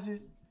realize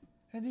it,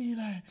 and then you're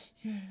like,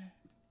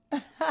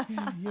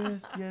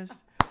 yes.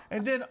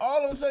 And then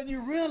all of a sudden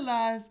you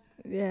realize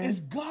it's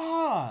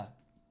God.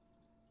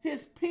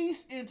 His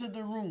peace entered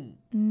the room.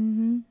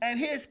 Mm-hmm. And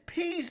His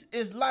peace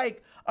is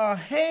like a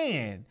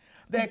hand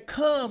that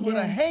comes with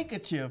a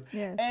handkerchief,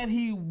 and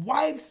He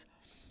wipes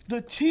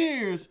the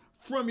tears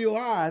from your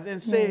eyes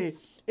and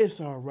says, it's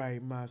all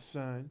right, my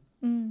son.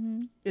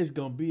 Mm-hmm. It's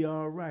going to be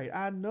all right.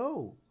 I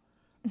know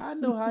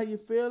how you're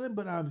feeling,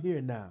 but I'm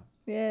here now.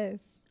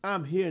 Yes.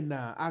 I'm here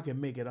now. I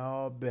can make it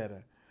all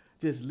better.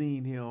 Just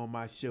lean here on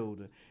my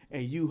shoulder.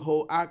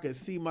 And I can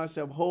see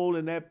myself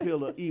holding that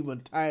pillow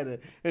even tighter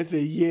and say,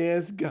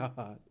 yes,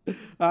 God.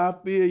 I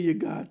feel you,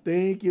 God.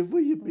 Thank you for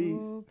your peace.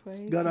 Oh,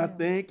 praise God, I Him.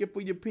 thank you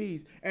for your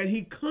peace. And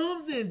He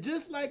comes in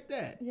just like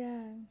that.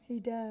 Yeah, He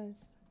does.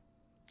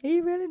 He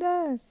really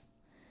does.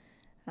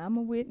 I'm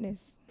a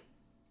witness.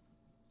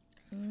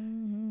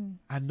 Mm-hmm.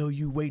 I know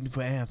you waiting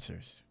for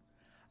answers.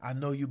 I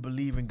know you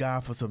believe in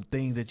God for some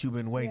things that you've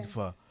been waiting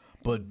for.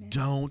 But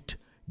don't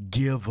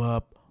give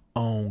up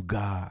on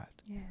God.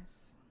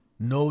 Yes.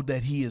 Know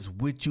that He is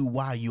with you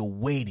while you're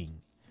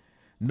waiting.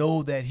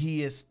 Know that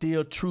He is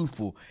still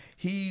truthful.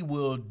 He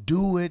will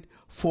do it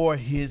for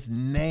His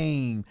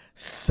name's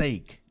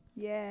sake.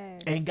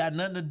 Yes. Ain't got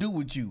nothing to do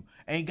with you.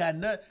 Ain't got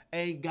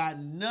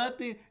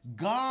nothing.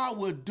 God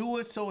will do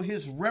it so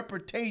His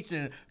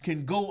reputation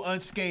can go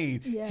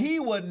unscathed. Yes.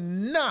 He would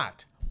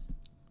not.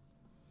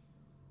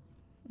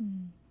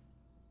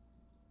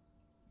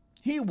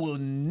 He will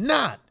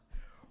not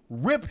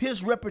rip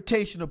His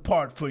reputation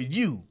apart for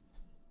you.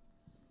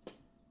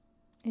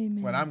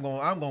 Amen. But I'm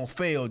gonna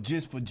fail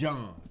just for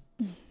John.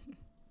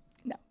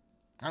 No.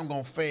 I'm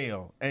gonna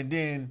fail, and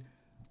then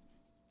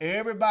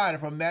everybody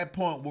from that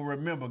point will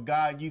remember,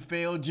 God, you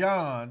failed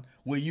John.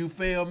 Will you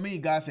fail me?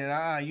 God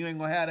said, you ain't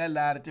gonna have that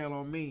lie to tell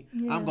on me.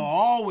 Yeah. I'm gonna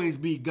always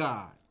be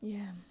God.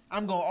 Yeah.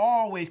 I'm gonna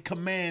always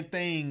command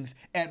things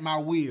at my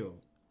will.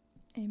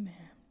 Amen.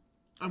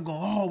 I'm gonna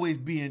always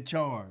be in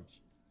charge.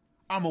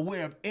 I'm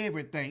aware of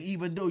everything,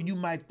 even though you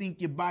might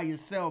think you're by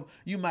yourself.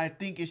 You might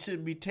think it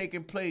shouldn't be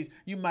taking place.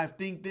 You might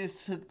think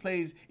this took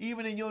place.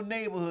 Even in your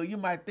neighborhood, you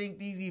might think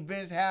these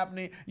events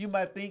happening. You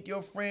might think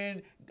your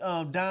friend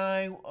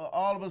dying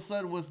all of a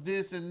sudden was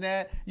this and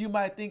that. You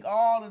might think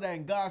all of that.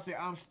 And God said,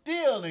 I'm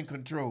still in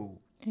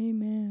control.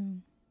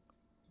 Amen.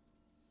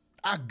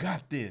 I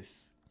got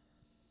this.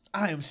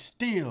 I am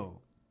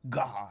still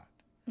God.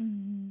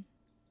 Mm-hmm.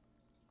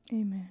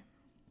 Amen.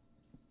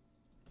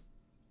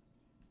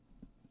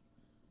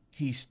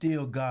 He's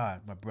still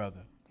God, my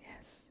brother.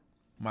 Yes.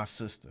 My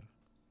sister.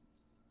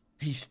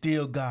 He's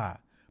still God.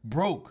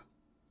 Broke.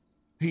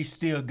 He's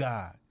still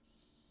God.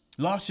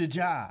 Lost your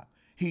job.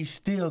 He's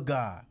still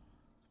God.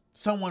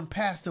 Someone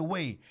passed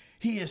away.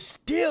 He is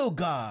still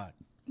God.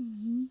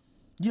 Mm-hmm.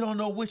 You don't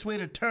know which way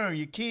to turn.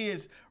 Your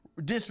kids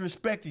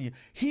disrespecting you.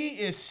 He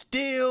is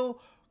still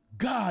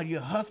God.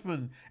 Your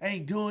husband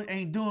ain't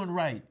doing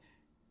right.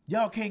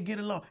 Y'all can't get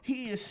along.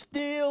 He is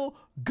still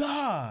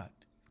God.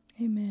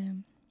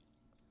 Amen.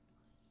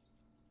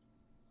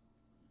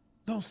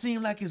 Don't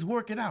seem like it's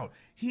working out.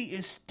 He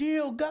is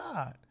still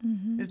God.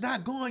 Mm-hmm. It's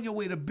not going your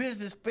way. The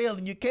business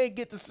failing. You can't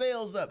get the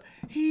sales up.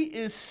 He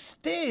is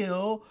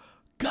still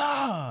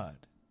God.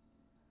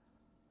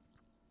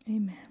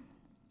 Amen.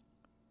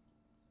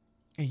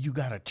 And you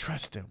got to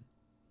trust Him.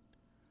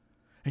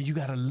 And you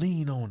got to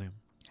lean on Him.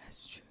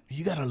 That's true.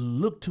 You got to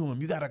look to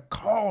Him. You got to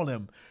call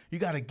Him. You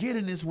got to get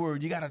in His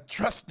word. You got to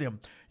trust Him.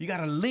 You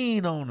got to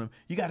lean on Him.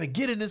 You got to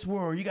get in His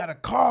word. You got to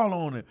call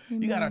on Him.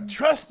 Amen. You got to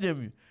trust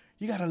Him.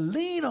 You got to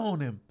lean on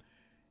Him.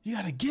 You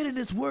got to get in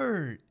His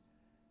word.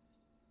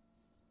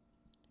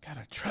 Got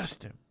to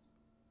trust Him.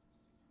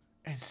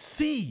 And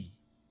see.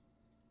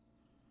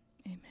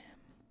 Amen.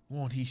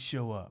 Won't He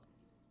show up?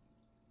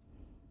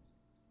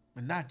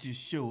 And not just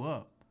show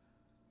up,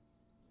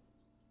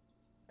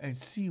 and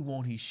see,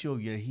 won't he show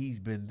you that he's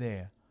been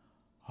there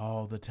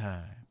all the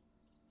time.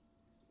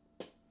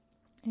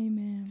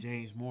 Amen.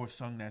 James Moore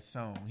sung that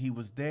song. He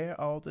was there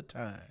all the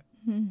time,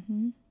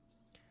 Mm-hmm.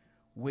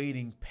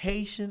 waiting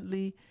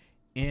patiently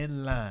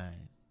in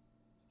line.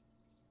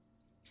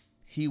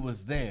 He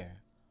was there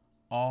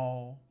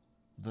all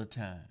the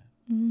time.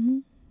 Mm-hmm.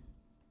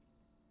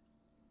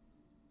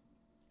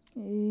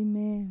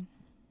 Amen.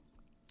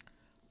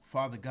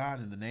 Father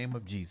God, in the name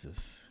of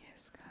Jesus,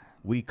 Yes, God.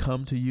 we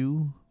come to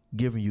you,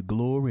 giving you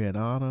glory and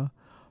honor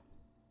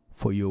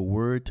for your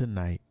word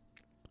tonight.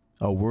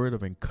 A word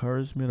of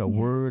encouragement, a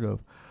word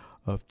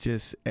of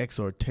just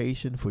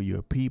exhortation for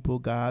your people,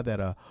 God,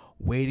 that are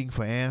waiting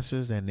for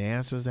answers and the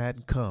answers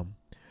hadn't come.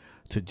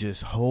 To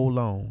just hold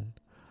on,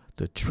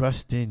 to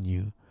trust in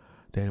you,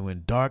 that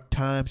when dark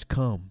times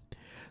come,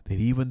 that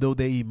even though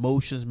their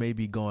emotions may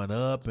be going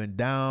up and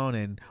down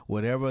and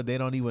whatever, they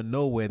don't even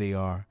know where they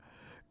are.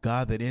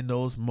 God, that in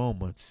those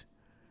moments,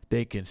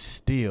 they can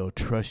still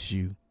trust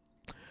you,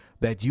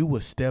 that you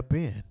will step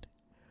in,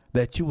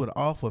 that you would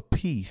offer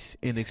peace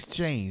in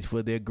exchange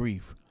for their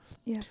grief.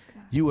 Yes,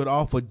 God. You would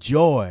offer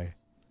joy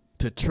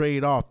to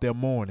trade off their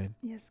mourning.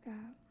 Yes, God.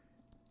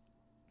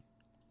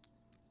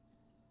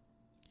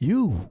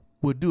 You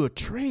would do a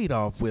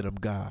trade-off with them,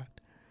 God.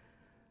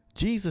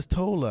 Jesus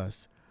told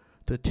us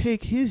to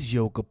take his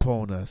yoke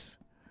upon us,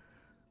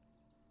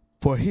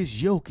 for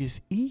his yoke is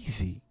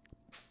easy.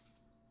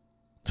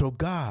 So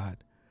God,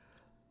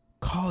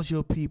 cause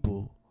your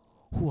people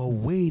who are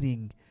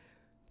waiting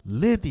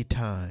lengthy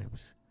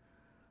times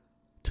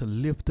to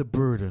lift the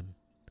burden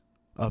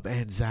of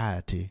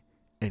anxiety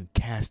and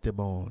cast them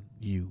on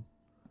you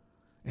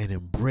and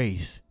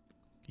embrace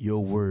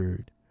your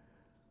word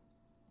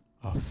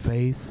of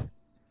faith,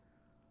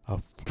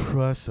 of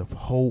trust, of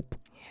hope.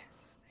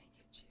 Yes. Thank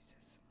you,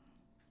 Jesus.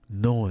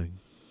 Knowing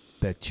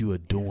that you are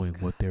doing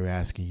what they're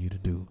asking you to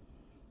do.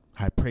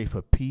 I pray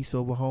for peace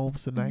over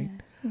homes tonight.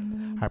 Yes, in the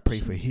name I of pray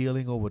for Jesus.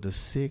 healing over the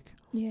sick.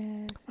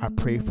 Yes. I in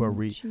the pray name for of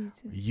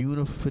Jesus.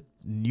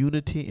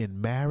 unity in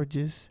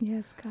marriages.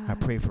 Yes, God. I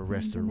pray for In the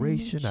name of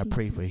restoration. I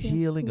pray for Jesus. Yes,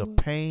 healing of Lord.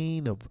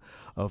 pain, of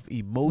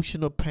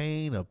emotional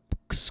pain, of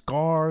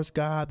scars,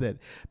 God, that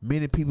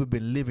many people have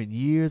been living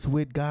years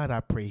with. God,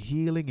 I pray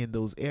healing in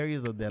those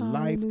areas of their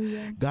life.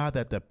 Hallelujah. God,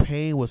 that the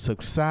pain would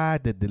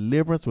subside, that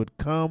deliverance would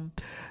come,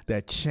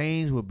 that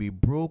chains would be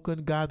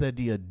broken. God, that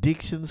the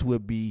addictions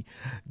would be,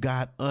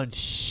 God,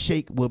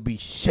 will be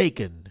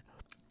shaken,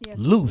 Yes,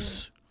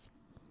 loose,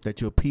 that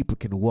your people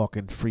can walk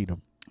in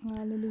freedom Lord.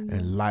 Hallelujah.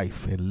 and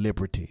life and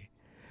liberty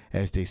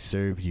as they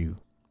serve you.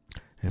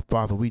 And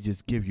Father, we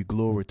just give you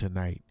glory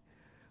tonight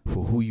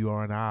for who you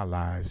are in our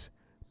lives.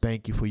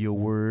 Thank you for your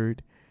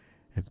word,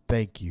 and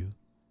thank you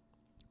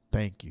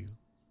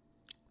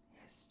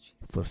Yes, Jesus.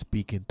 for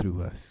speaking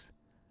through us.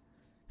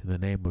 In the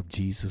name of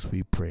Jesus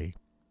we pray.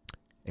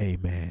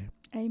 Amen.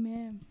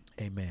 Amen.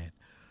 Amen.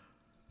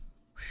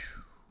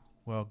 Whew.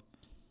 Well,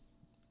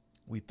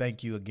 we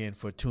thank you again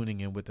for tuning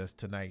in with us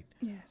tonight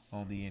Yes.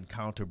 on the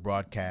Encounter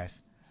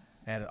broadcast.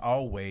 As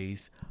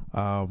always,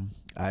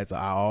 as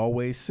I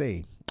always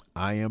say,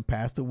 I am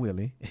Pastor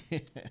Willie,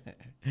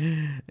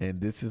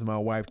 and this is my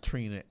wife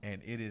Trina, and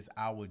it is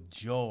our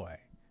joy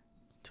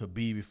to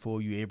be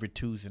before you every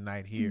Tuesday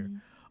night here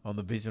on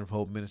the Vision of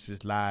Hope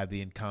Ministries Live,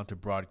 the Encounter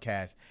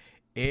broadcast.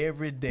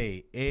 Every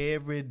day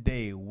that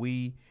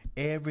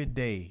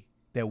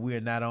we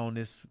are not on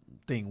this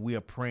thing, we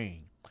are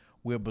praying.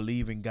 We're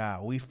believing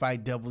God. We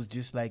fight devils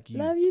just like you.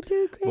 Love you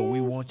too, Chris. But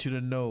we want you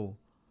to know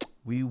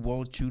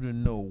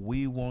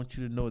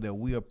that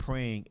we are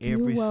praying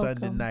every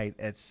Sunday night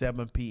at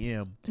 7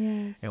 p.m.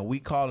 Yes. And we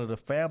call it a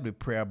family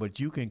prayer, but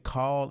you can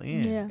call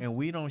in. Yeah. And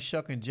we don't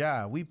shuck and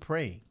jive. We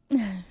pray.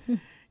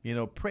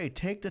 Pray.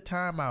 Take the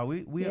time out.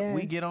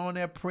 We get on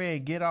that prayer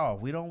and get off.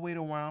 We don't wait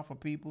around for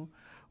people.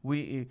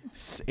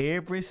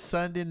 Every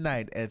Sunday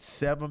night at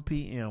 7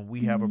 p.m.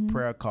 we have a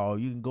prayer call.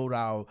 You can go to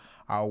our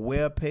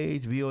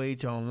webpage,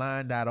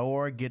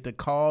 vohonline.org, get the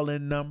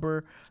call-in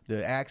number,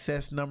 the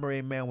access number,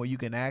 amen, where you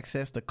can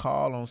access the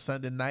call on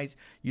Sunday nights.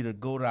 You to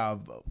go to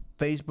our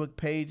Facebook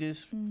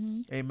pages,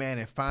 amen,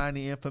 and find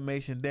the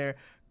information there.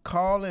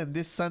 Call in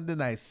this Sunday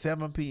night,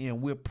 7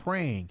 p.m. We're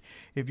praying.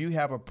 If you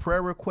have a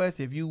prayer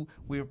request,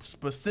 we're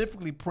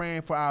specifically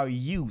praying for our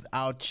youth,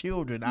 our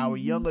children, our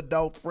young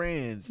adult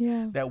friends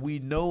that we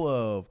know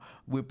of.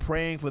 We're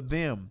praying for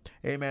them.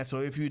 Amen. So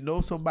if you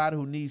know somebody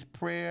who needs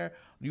prayer,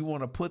 you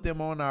want to put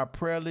them on our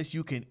prayer list,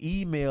 you can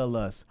email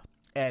us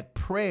at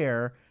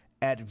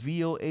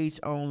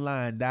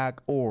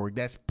prayer@vohonline.org.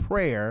 That's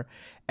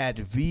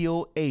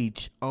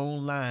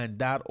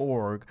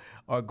prayer@vohonline.org,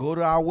 or go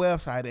to our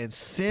website and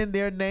send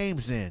their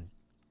names in.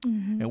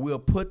 And we'll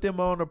put them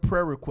on a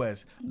prayer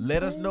request.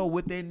 Let us know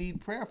what they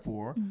need prayer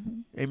for.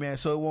 Amen.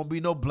 So it won't be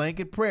no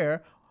blanket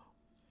prayer.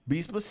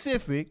 Be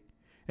specific,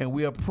 and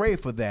we'll pray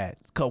for that,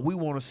 because we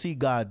want to see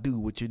God do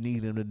what you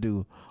need him to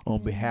do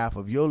on behalf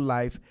of your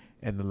life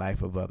and the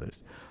life of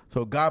others.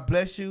 So God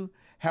bless you.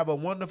 Have a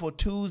wonderful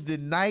Tuesday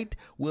night.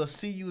 We'll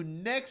see you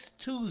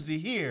next Tuesday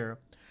here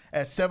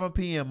at 7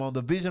 p.m. on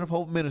the Vision of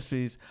Hope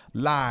Ministries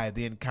live,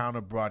 the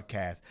Encounter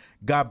broadcast.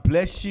 God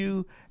bless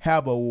you.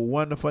 Have a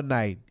wonderful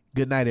night.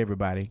 Good night,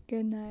 everybody.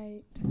 Good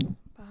night.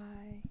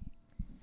 Bye.